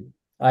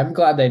I'm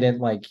glad they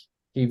didn't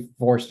he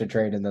forced a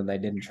trade and then they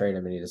didn't trade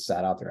him and he just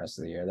sat out the rest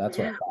of the year. That's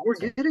Yeah, what we're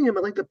getting him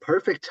at like the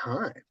perfect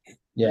time.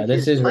 Yeah, Like,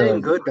 this he's is playing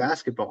really good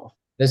basketball.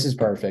 This is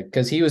perfect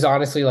because he was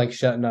honestly like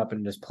shutting up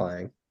and just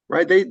playing.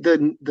 right?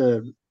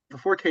 The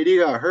before KD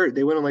got hurt,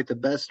 they went on like the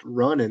best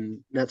run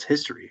in Nets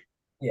history.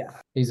 Yeah,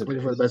 he's a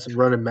Looking for the best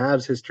run in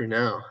Mavs history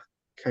now.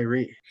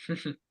 Kyrie.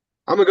 I'm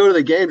gonna go to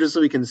the game just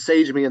so he can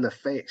sage me in the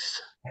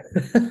face.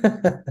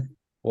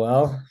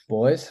 Well,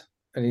 boys,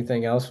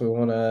 anything else we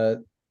want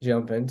to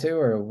jump into,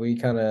 or we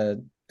kind of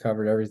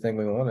covered everything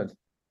we wanted?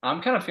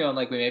 I'm kind of feeling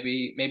like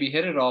we maybe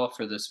hit it all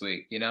for this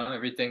week.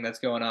 Everything that's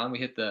going on. We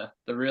hit the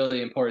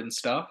really important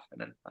stuff,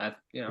 and then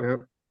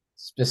Yep.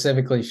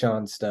 Specifically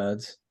Sean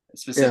Studs.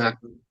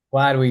 specifically.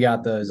 Glad we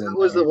got those in That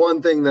was there. the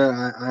one thing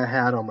that I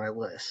had on my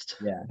list.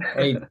 Yeah.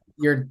 Hey,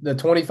 you're the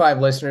 25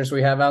 listeners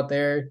we have out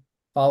there.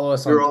 Follow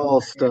us on You're all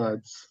Twitter.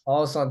 studs.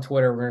 Follow us on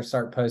Twitter. We're gonna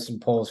start posting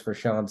polls for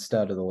Sean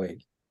Stud of the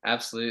week.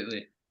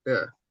 Absolutely.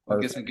 Yeah. We'll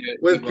get some good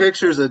With good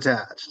pictures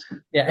attached.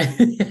 Yeah.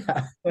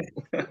 Yeah.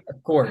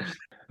 Of course.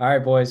 All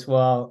right, boys.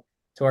 Well,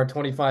 to our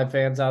 25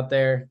 fans out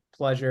there,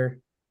 pleasure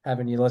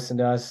having you listen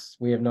to us.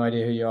 We have no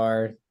idea who you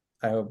are.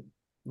 I hope,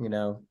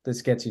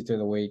 this gets you through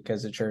the week,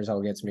 because it sure as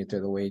hell gets me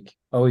through the week.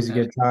 Always a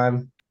good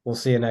time. We'll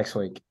see you next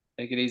week.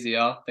 Take it easy,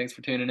 y'all. Thanks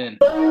for tuning in.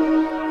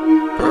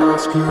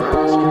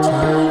 Basketball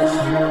takes.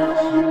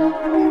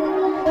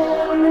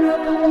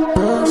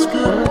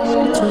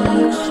 Basketball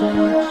takes.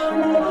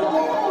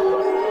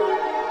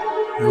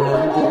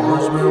 Young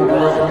boys been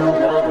waiting.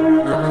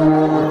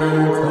 Everyone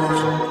been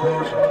cruising.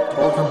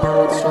 Talking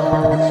about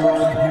something.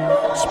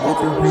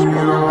 Smoking weed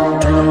on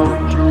town.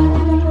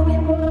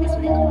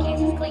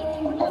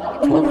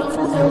 Talking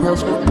fucking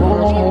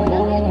basketball.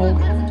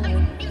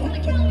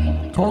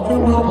 Talking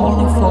about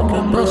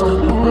motherfucking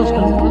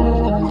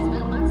basketball.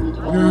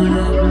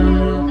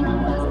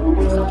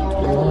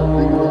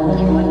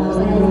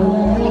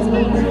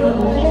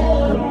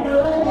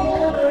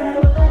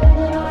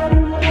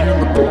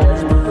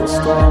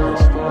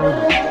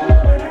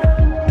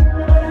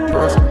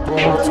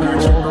 Basketball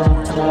takes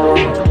number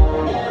 12.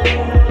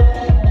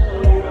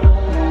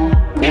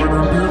 Point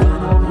and pivot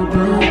on the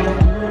bench.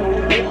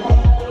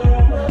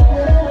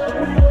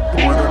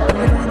 Point and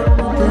pivot on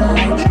the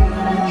bench.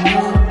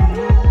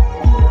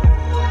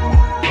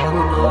 Not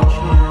enough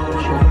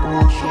chance, your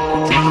boy Sean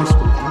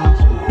Tristan.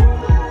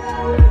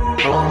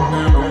 I'm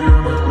never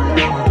in it,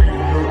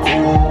 eating the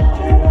cool.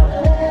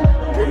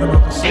 Looking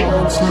at the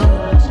sunset.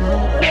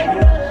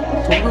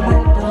 Talking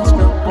about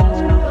basketball.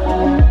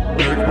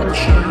 Big with the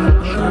shade.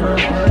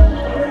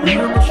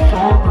 Being the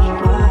strongest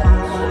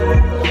race.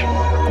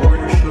 Boy,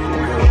 you should.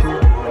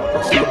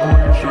 I said, boy,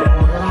 you should.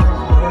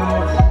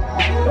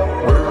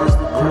 Where is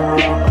the core?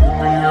 In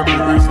the end, it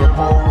is the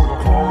hall. The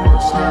call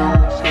is sad.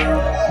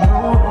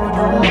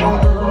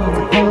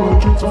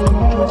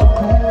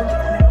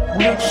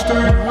 Which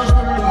state was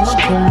the best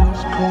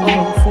cause? I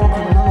don't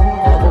fucking know.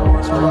 I've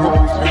always been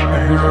always in the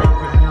air.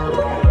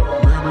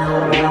 Maybe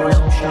I'll worry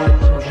some shit.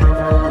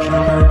 Whichever I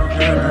should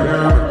be in the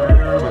air.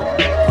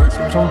 Play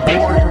some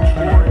boy and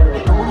shit.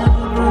 Don't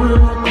even know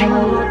that I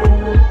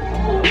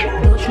call.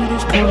 That shit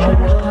is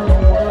casual.